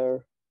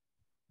father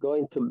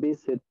going to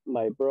visit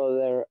my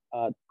brother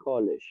at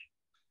college,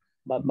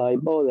 but my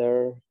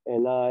mother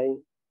and I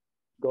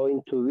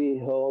going to be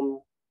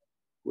home.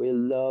 We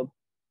love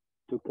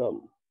to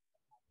come.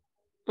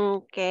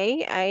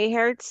 Okay, I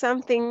heard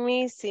something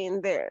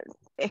missing there.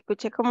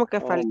 Escuché como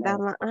que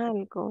faltaba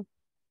algo.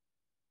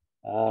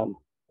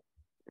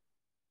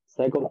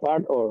 Second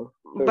part or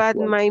first But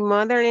one? my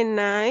mother and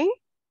I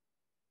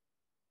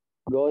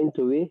Going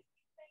to be.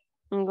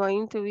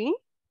 going to be.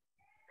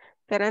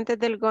 Pero antes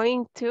del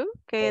going to,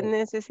 ¿qué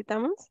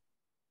necesitamos?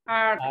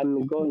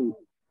 I'm going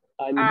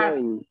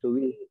to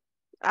be.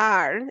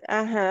 Are,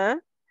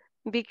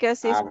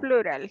 because it's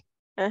plural.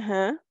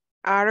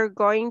 Are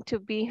going to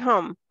be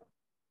home.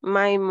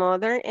 My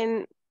mother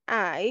and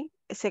I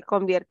se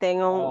convierte en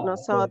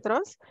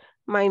nosotros.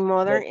 My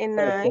mother and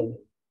I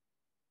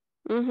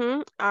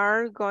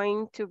are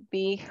going to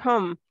be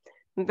home.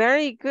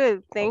 Very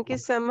good. Thank you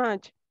so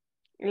much.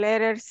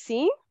 Letter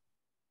C.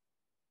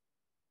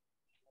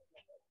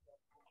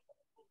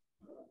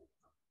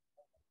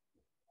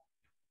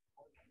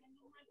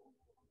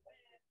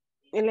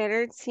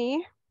 Letter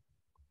C.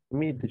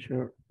 Me,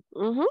 teacher.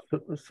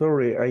 Mm-hmm.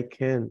 Sorry, I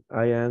can't.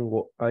 I am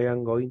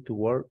going to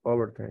work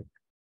overtime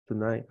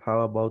tonight.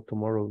 How about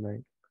tomorrow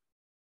night?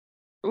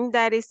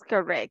 That is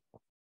correct.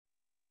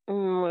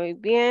 Muy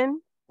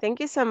bien. Thank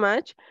you so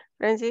much,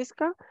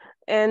 Francisco.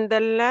 And the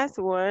last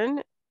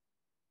one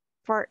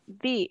for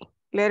D,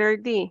 letter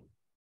D.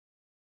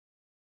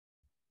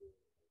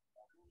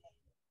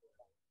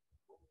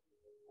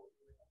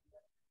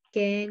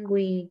 Can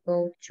we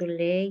go to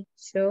late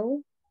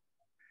show?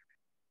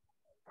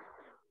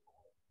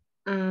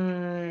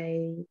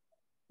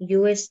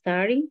 You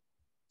study?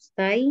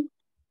 Stay?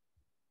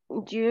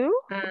 You?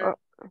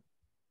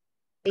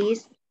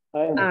 Is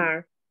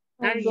are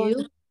you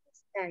going.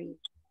 studying?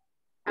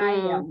 I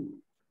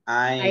am.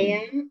 I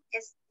am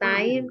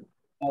studying.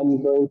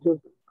 I'm going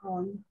to.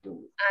 Going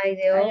to. I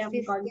the I am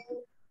office going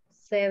till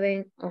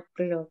 7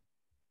 o'clock.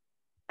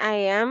 I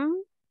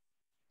am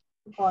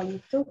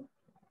going to.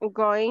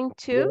 going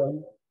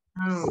to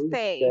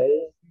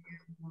stay.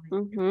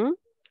 Mm-hmm.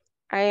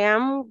 I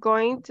am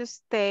going to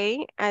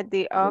stay at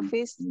the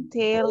office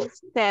till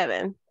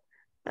 7.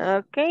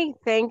 Okay,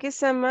 thank you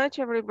so much,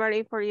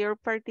 everybody, for your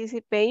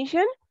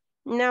participation.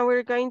 Now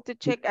we're going to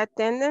check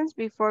attendance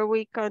before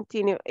we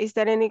continue. Is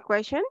there any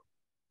question?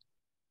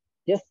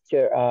 Yes,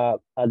 Chair.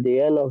 At the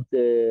end of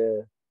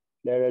the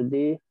letter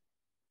D,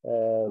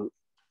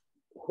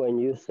 when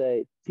you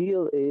say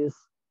till is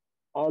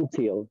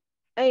until,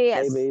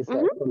 Yes. maybe it's a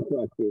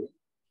contractive.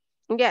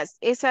 Yes,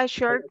 it's a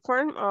short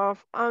form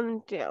of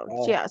until.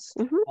 Yes,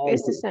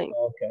 it's the same.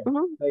 Okay,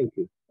 thank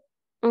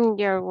you.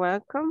 You're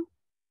welcome.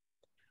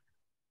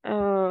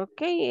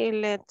 Okay,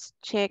 let's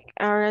check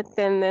our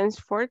attendance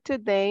for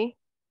today.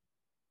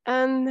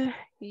 And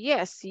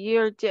yes,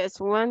 you're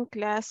just one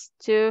class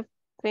to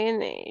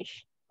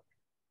finish.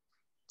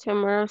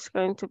 Tomorrow's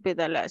going to be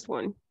the last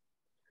one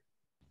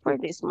for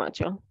this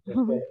module.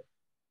 Okay.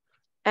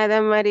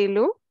 Ada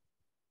Marilu.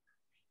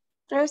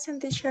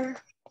 Present, teacher.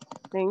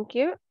 Thank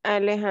you.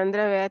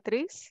 Alejandra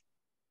Beatriz.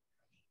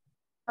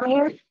 I'm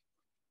here.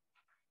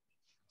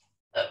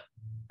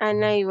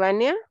 Ana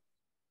Ivania.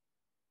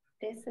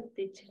 Present,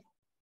 teacher.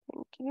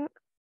 Thank you.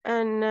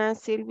 Ana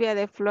Silvia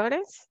de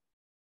Flores.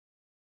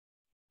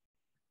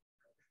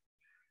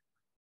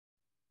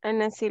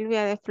 Ana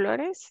Silvia de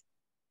Flores.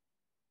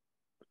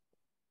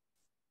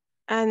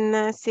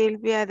 Ana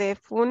Silvia de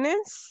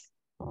Funes.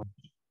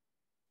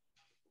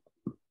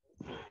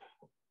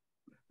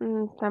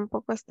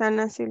 Tampoco está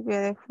Ana Silvia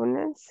de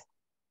Funes.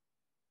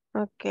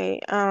 Ok.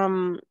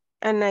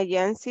 Ana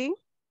Yancy.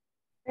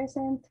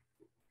 Present.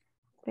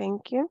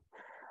 Thank you.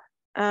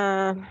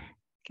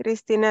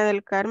 Cristina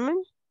del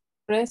Carmen.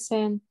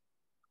 Present.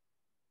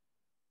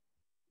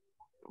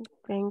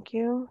 Thank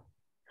you.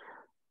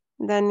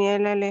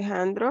 Daniel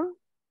Alejandro.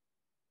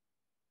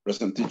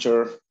 Present,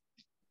 teacher.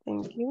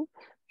 Thank you.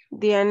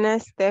 Diana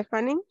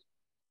Stephanie.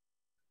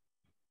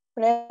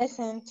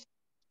 Present.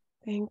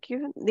 Thank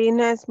you.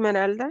 Dina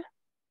Esmeralda.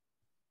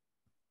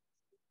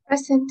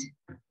 Present.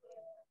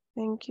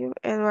 Thank you.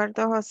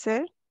 Eduardo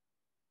José.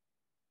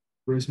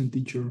 Present,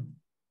 teacher.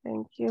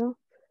 Thank you.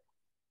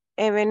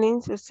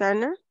 Evelyn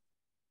Susana.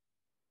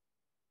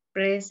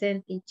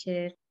 Present,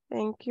 teacher.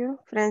 Thank you.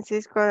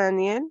 Francisco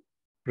Daniel.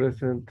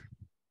 Present.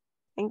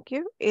 Thank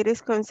you.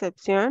 Iris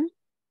Concepción.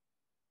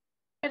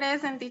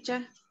 Present,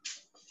 teacher.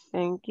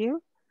 Thank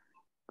you.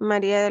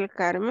 María del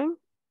Carmen.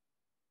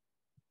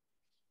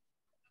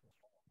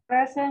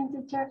 Present,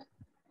 teacher.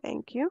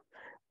 Thank you.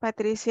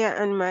 Patricia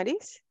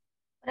Anmaris.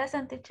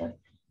 Present, teacher.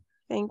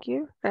 Thank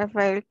you.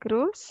 Rafael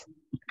Cruz.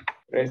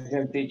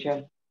 Present,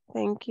 teacher.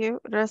 Thank you.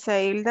 Rosa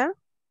Hilda.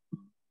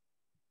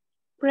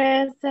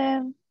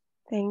 Present.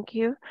 Thank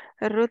you.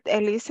 Ruth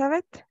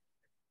Elizabeth.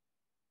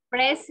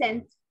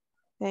 Present.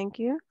 Thank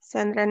you.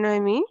 Sandra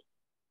Noemí.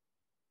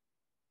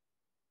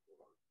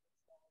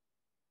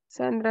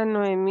 Sandra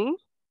Noemí.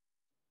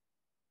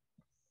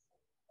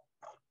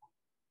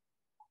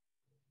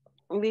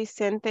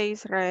 Vicente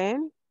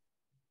Israel.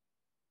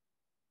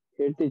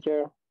 Here,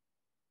 teacher.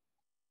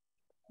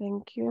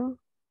 Thank you.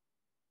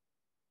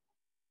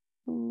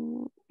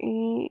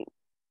 Y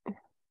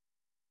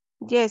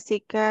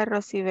Jessica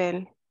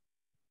Rosibel.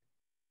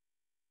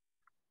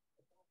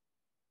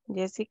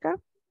 Jessica.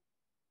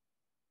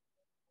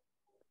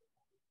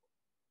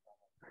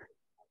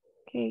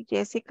 Ok,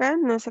 Jessica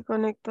no se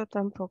conectó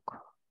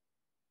tampoco.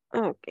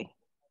 Ok.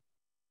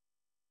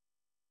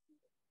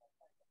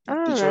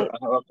 Teacher, I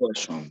have a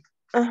question.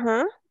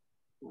 Ajá.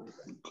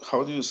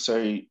 How do you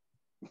say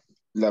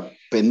la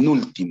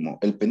penúltimo,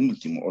 el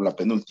penúltimo o la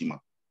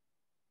penúltima?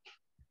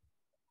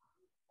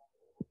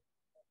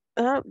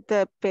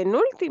 The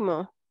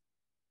penúltimo.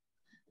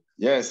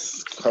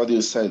 Yes, how do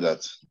you say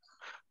that?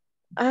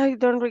 I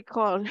don't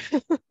recall.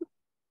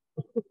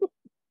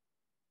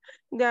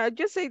 Yeah,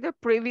 just say the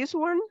previous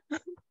one.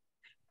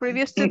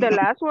 Previous to the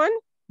last one.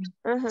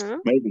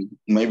 Maybe.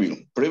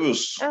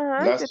 Previous.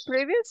 The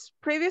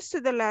previous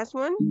to the last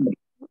one.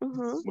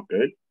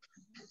 Okay.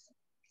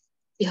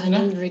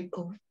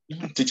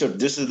 Teacher,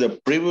 this is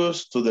the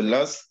previous to the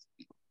last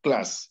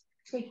class.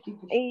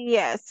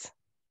 Yes.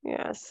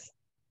 Yes.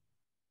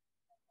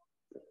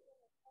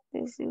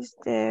 This is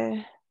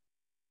the,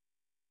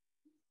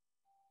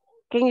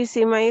 can you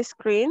see my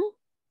screen?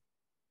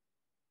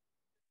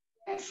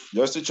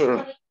 Yes,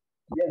 teacher.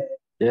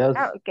 Yes.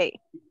 Oh, okay.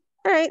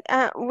 All right.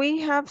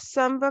 We have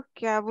some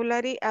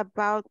vocabulary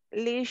about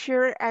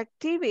leisure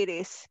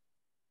activities.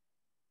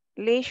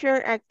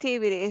 Leisure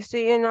activities. Do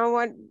you know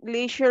what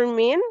leisure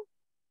mean?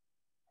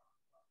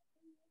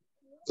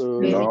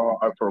 No,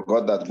 I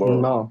forgot that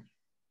word. No.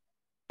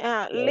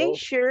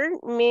 Leisure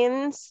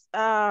means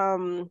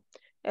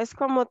es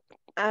como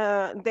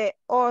de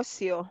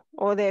ocio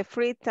o de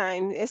free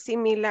time. Es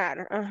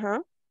similar.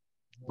 Ajá.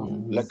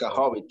 Like a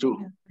hobby too.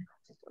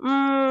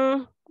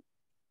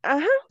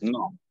 Ajá.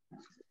 No.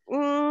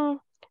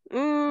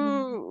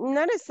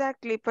 Not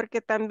exactly,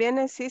 porque también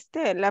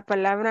existe la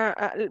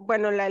palabra,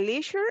 bueno, la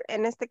leisure,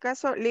 en este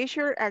caso,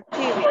 leisure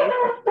activities,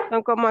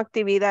 son como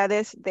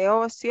actividades de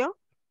ocio.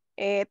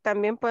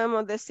 También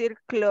podemos decir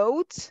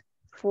clothes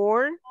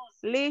for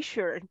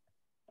leisure.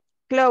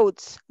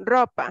 Clothes,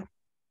 ropa.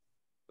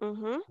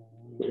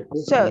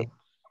 So,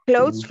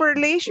 clothes for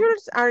leisure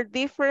are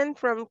different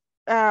from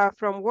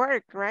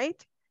work,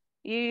 right?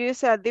 You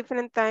use a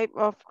different type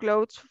of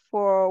clothes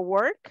for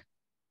work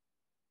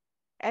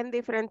and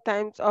different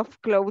types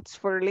of clothes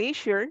for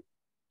leisure.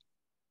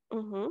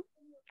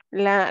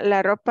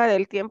 La ropa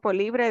del tiempo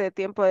libre, de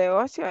tiempo de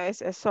ocio,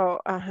 es eso,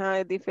 ajá,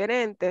 es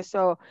diferente.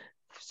 So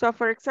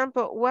for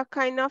example, what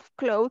kind of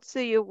clothes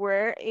do you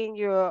wear in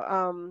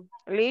your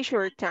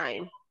leisure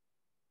time?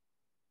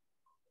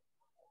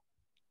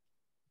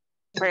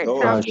 For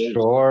example,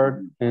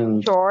 Short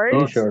and shorts,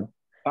 t-shirt.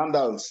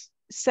 Sandals.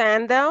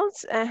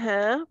 sandals,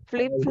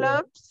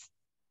 flip-flops.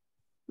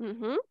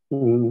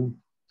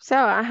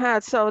 So,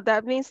 so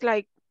that means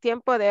like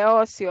tiempo de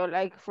ocio,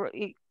 like for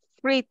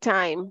free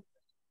time.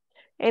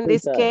 In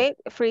this case,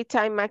 free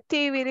time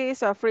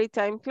activities or free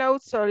time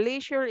clothes or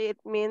leisure, it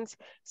means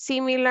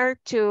similar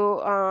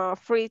to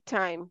free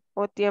time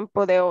o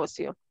tiempo de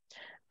ocio.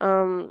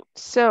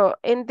 So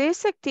in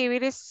these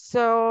activities,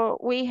 so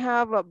we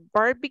have a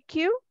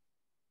barbecue,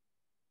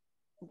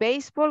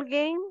 baseball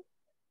game,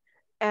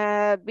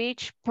 a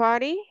beach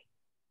party,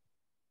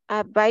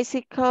 a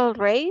bicycle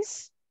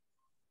race,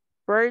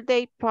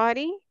 birthday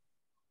party,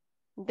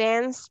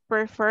 dance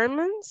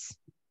performance,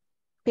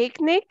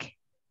 picnic,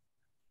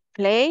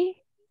 play,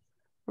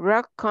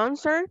 rock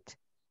concert,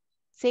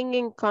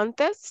 singing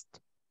contest,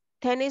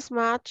 tennis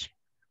match,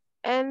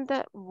 and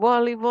the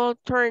volleyball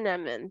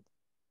tournament.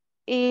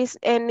 Is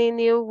any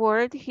new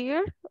word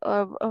here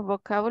of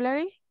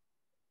vocabulary?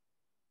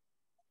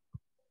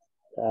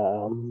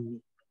 No.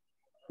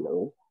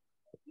 No?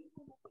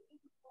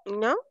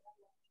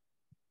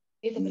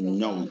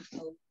 No.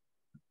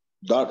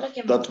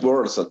 That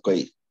word's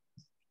okay.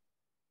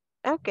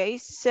 Okay,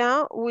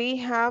 so we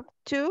have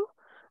to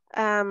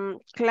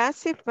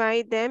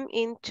classify them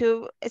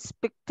into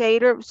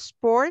spectator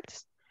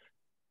sports,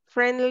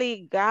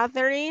 friendly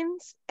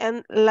gatherings,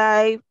 and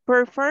live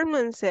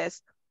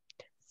performances.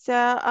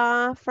 So,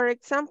 for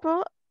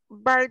example,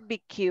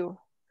 barbecue.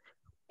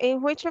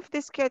 In which of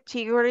these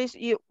categories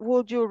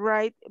would you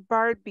write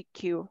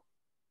barbecue?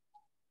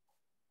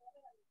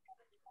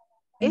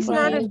 It's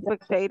not a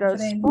spectator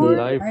sport.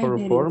 Live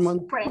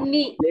performance.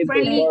 Friendly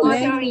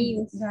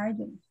Gatherings.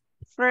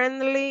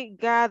 Friendly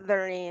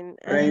gathering.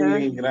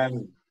 Friendly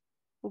grand.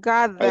 I think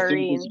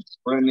Gathering. it's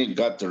friendly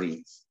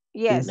gatherings.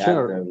 Yes.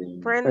 Teacher, I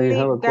Friendly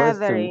have a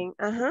gathering.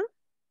 question.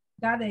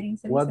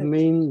 What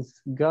means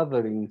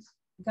gatherings?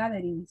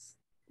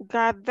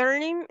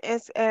 Gathering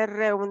es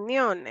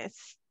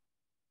reuniones.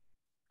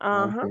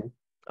 Okay.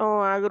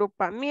 O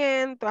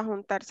agrupamiento, a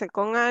juntarse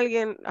con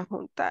alguien, a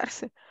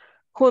juntarse,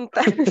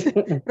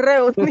 juntarse,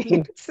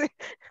 reunirse.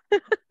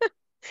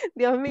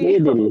 Dios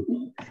mío.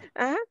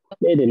 Ajá.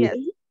 Yes.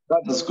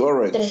 That is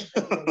correct.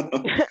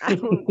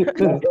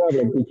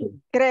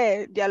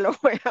 Cree, ya lo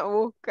voy a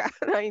buscar.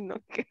 Ay, no,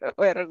 qué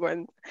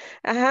vergüenza.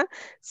 Ajá.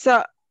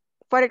 So,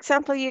 for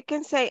example, you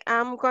can say,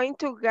 I'm going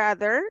to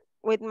gather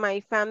with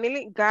my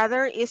family.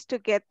 Gather is to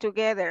get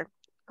together.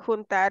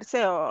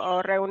 Juntarse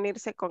o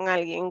reunirse con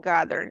alguien.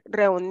 Gather.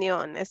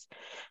 Reuniones.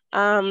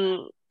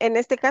 En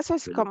este caso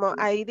es como,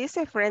 ahí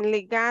dice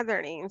friendly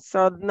gathering.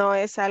 So, no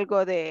es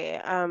algo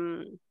de,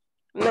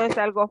 no es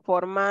algo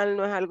formal,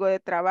 no es algo de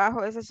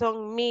trabajo. Esos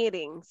son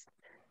meetings.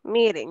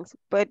 Meetings,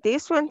 but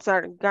these ones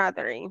are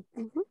gathering.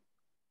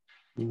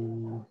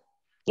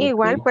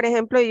 Igual, por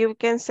ejemplo, you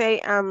can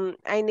say,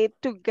 I need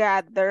to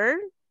gather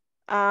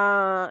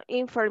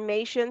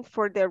information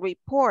for the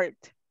report.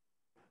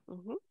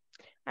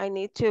 I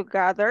need to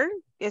gather,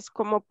 es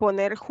como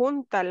poner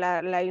junta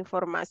la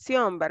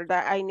información,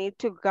 ¿verdad? I need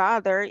to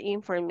gather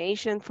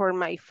information for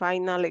my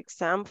final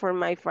exam, for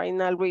my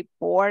final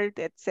report,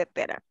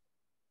 etc.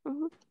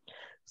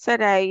 So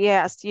that,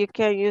 yes, you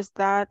can use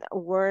that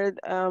word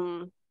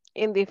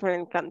in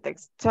different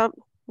contexts. So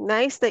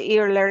nice that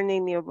you're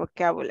learning new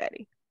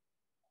vocabulary.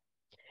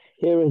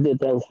 Here is the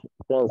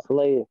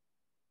translate.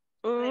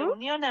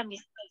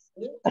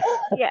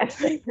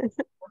 Yes.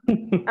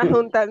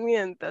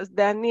 Ajuntamientos,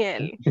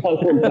 Daniel.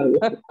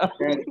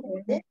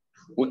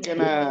 We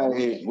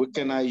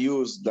can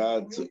use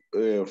that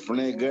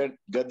friendly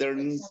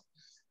gatherings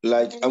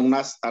like an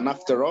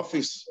after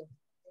office.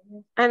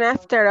 An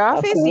after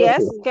office, After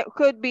yes, office.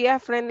 could be a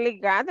friendly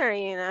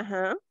gathering.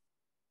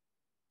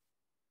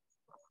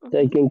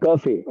 Taking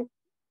coffee.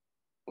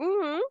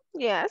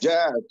 Yes.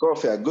 Yeah,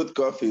 coffee, a good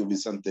coffee,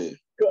 Vicente.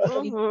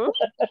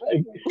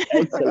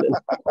 Excellent.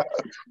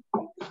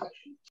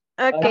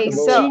 Okay, After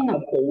so work,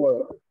 after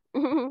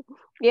work.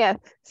 yeah,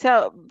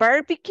 so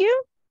barbecue,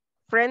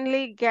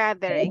 friendly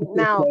gathering.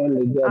 Now,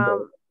 Friendly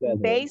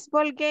gathering.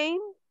 baseball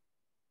game,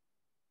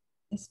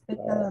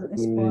 spectator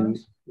sport.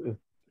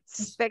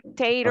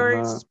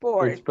 Spectators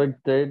sport.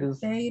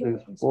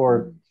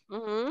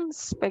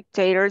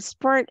 Spectator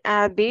sport.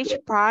 Beach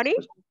party,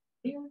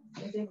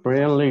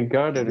 Friendly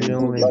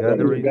gathering.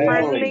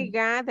 friendly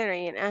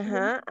gathering.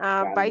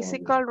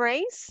 Bicycle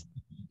race,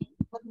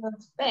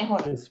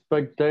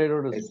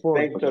 Spectator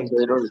sport.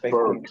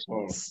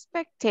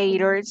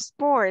 spectator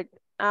sport.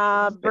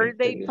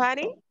 Birthday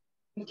party,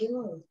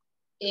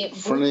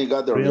 Friendly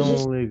gathering.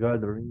 Friendly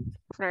gathering.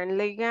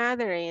 friendly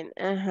gathering.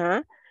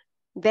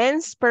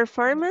 Dance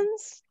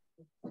performance,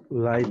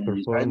 Live I'm not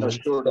performance.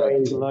 sure that.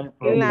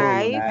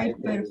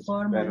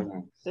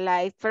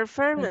 live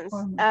performance.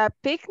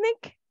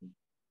 Picnic,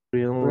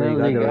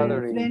 Friendly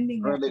gathering.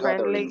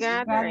 friendly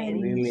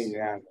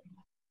gathering.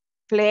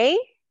 Play,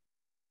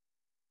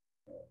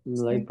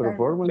 Live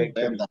performance.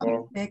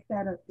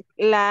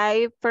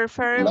 live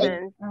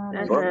performance.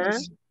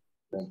 Performance.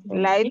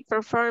 Live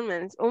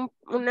performance. Un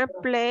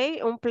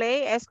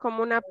play es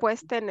como una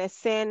puesta en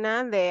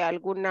escena de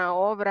alguna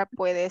obra,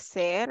 puede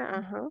ser.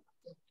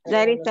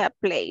 That is a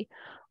play.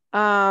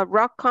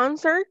 Rock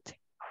concert,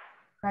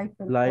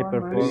 Live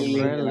performance.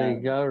 Friendly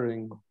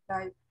gathering.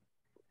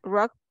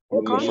 rock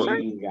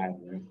concert,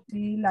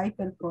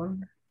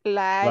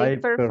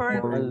 live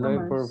performance.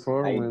 Live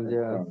performance,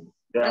 yeah.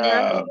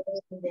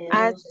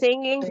 A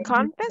singing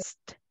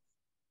contest,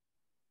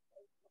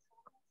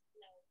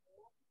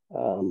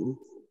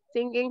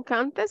 singing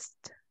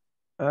contest,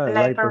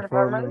 Live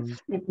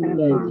performance.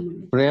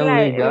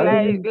 Friendly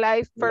gathering.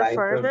 live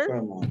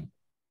performance.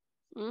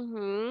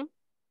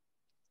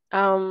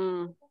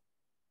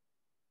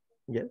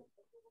 Yes.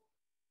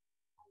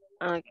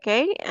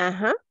 Okay,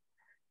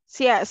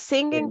 So yeah,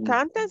 singing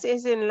contest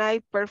is in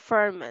live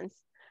performance.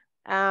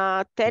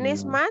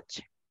 Tennis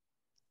match,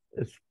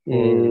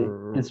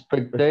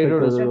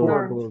 Spectator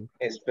sport.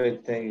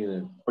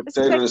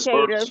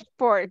 spectator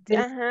sport.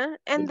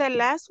 And the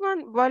last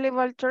one,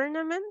 volleyball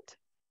tournament.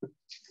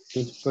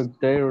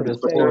 Spectator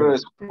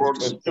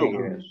Sports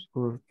too.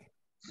 sport.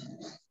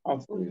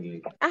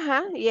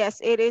 Yes,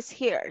 it is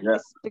here. Yeah.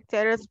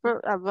 Spectator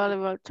sport, a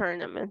volleyball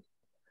tournament.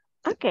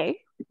 Okay,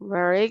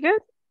 very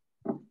good.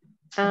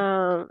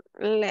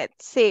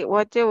 Let's see,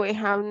 what do we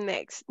have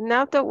next?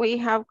 Now that we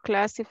have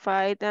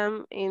classified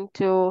them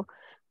into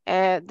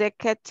the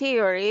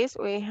categories,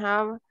 we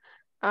have,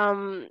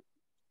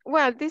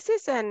 well, this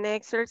is an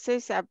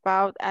exercise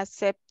about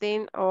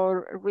accepting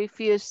or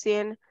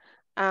refusing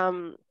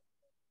an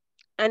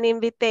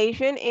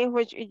invitation in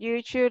which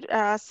you should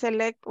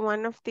select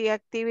one of the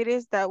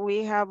activities that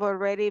we have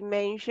already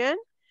mentioned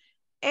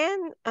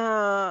and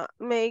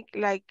make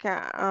like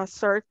a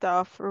sort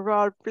of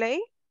role play.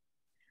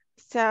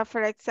 So,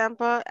 for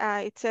example,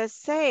 it says,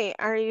 say,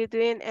 are you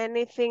doing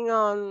anything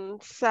on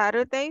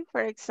Saturday,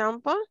 for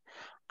example?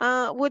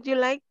 Would you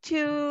like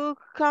to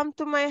come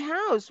to my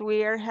house?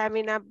 We are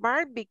having a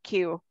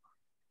barbecue.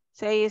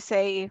 So you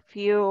say, if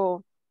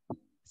you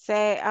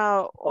say,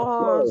 oh, I'm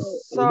gonna be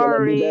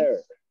sorry.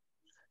 there.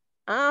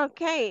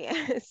 Okay,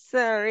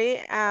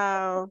 sorry,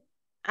 I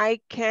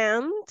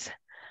can't.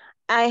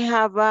 I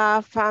have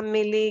a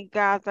family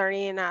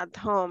gathering at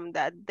home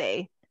that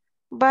day.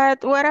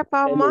 But what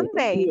about Any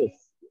Monday?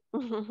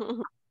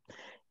 excuse.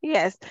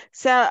 Yes,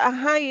 so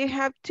you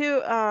have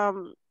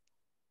to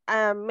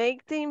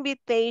make the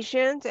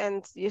invitations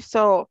and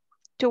so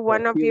to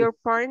one of Excuse. your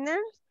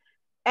partners,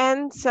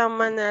 and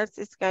someone else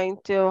is going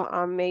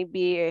to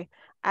maybe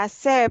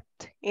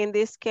accept. In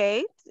this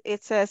case,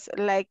 it says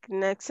like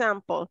an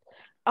example.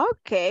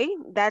 Okay,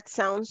 that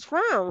sounds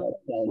fun.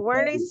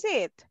 Where is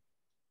it?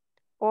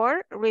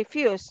 Or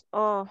refuse.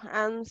 Oh,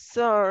 I'm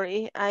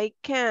sorry, I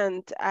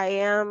can't. I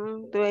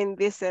am doing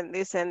this and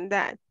this and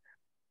that.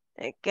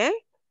 Okay,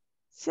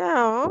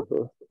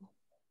 so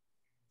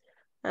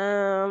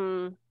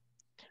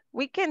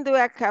we can do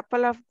a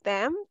couple of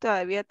them.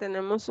 Todavía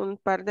tenemos un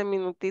par de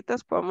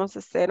minutitos. Podemos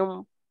hacer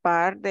un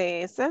par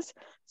de esas.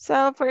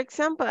 So, for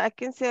example, I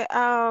can say,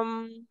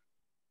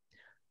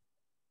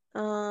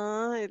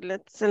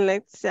 let's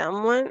select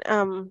someone.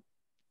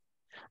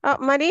 Oh,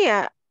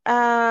 Maria,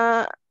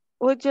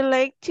 would you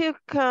like to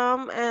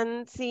come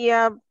and see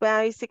a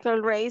bicycle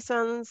race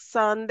on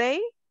Sunday?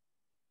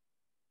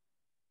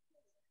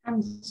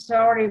 I'm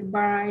sorry, but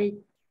I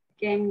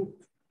can't.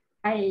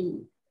 I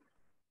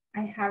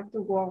have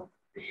to work.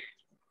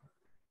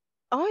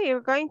 Oh, you're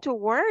going to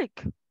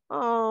work.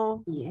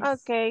 Oh,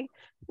 Yes. okay.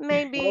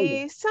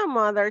 Maybe some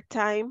other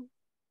time.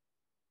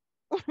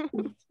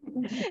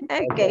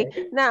 Okay.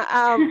 Okay.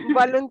 Now,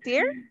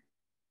 volunteer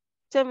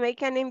to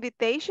make an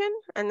invitation.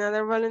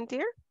 Another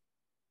volunteer.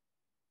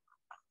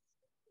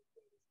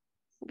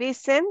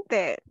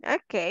 Vicente.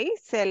 Okay.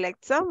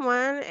 Select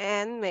someone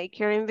and make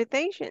your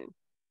invitation.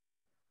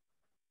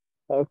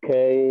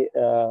 Okay.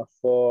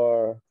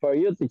 For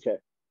you, teacher.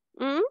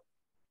 Mm?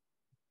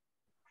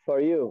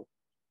 For you.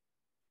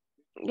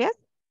 Yes.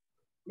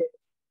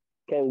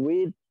 Can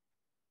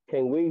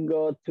we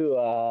go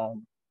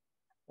to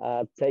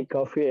take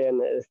coffee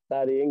and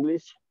study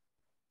English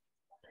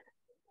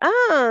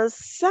Ah,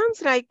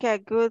 sounds like a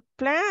good on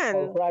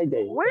plan.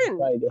 Friday? On When?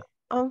 Friday.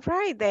 On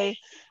Friday.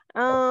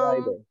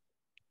 On Friday.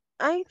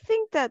 I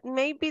think that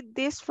maybe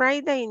this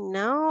Friday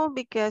no,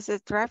 because the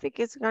traffic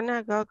is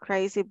gonna go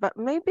crazy, but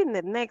maybe in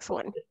the next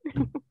one.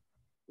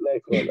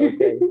 Next one.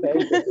 Okay.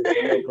 Thank you,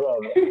 teacher. No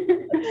problem.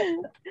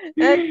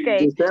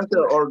 Okay. Vicente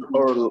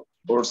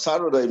or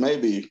Saturday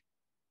maybe.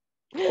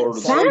 Or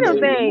Saturday in Sunday. the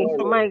Saturday.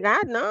 Oh morning. my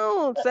God,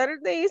 no.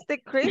 Saturday is the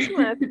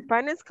Christmas.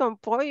 Panes con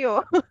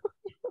pollo,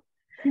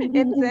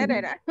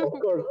 etc. Of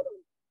course.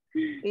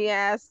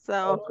 Yes,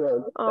 Of so,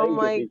 course. oh Thank you,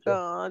 my teacher.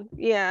 God.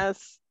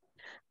 Yes.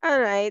 All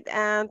right,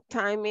 and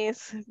time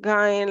is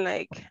going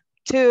like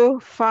too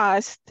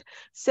fast.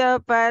 So,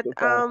 but Too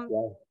fast.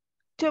 Yeah.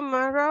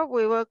 tomorrow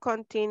we will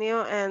continue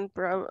and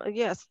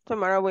yes,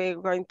 tomorrow we're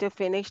going to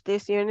finish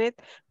this unit.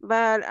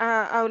 But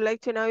I would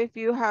like to know if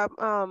you have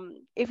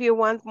if you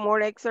want more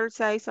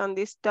exercise on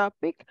this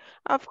topic.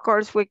 Of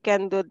course, we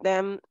can do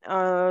them.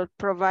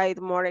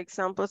 Provide more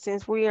examples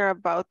since we are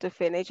about to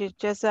finish. It's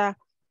just a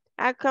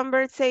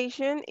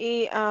conversation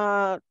y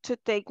to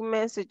take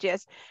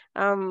messages.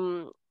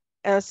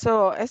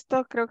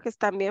 Esto creo que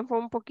también fue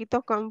un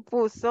poquito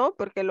confuso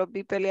porque los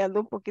vi peleando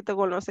un poquito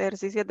con los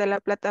ejercicios de la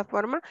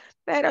plataforma,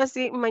 pero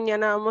sí,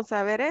 mañana vamos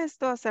a ver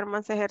esto, hacer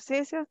más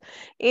ejercicios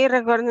y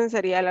recuerden,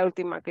 sería la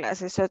última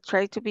clase, so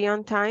try to be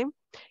on time.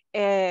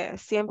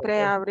 Siempre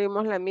Okay.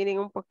 abrimos la meeting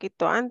un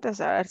poquito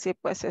antes a ver si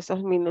pues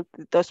esos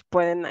minutitos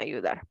pueden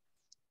ayudar.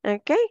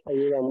 Okay.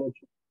 Ayuda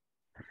mucho.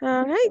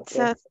 All right, Okay.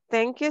 so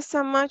thank you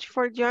so much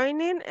for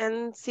joining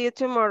and see you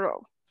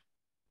tomorrow.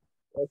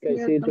 Okay.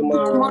 See See you you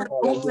tomorrow.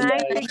 tomorrow. Have a Good good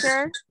night, night.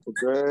 teacher.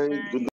 Okay. Good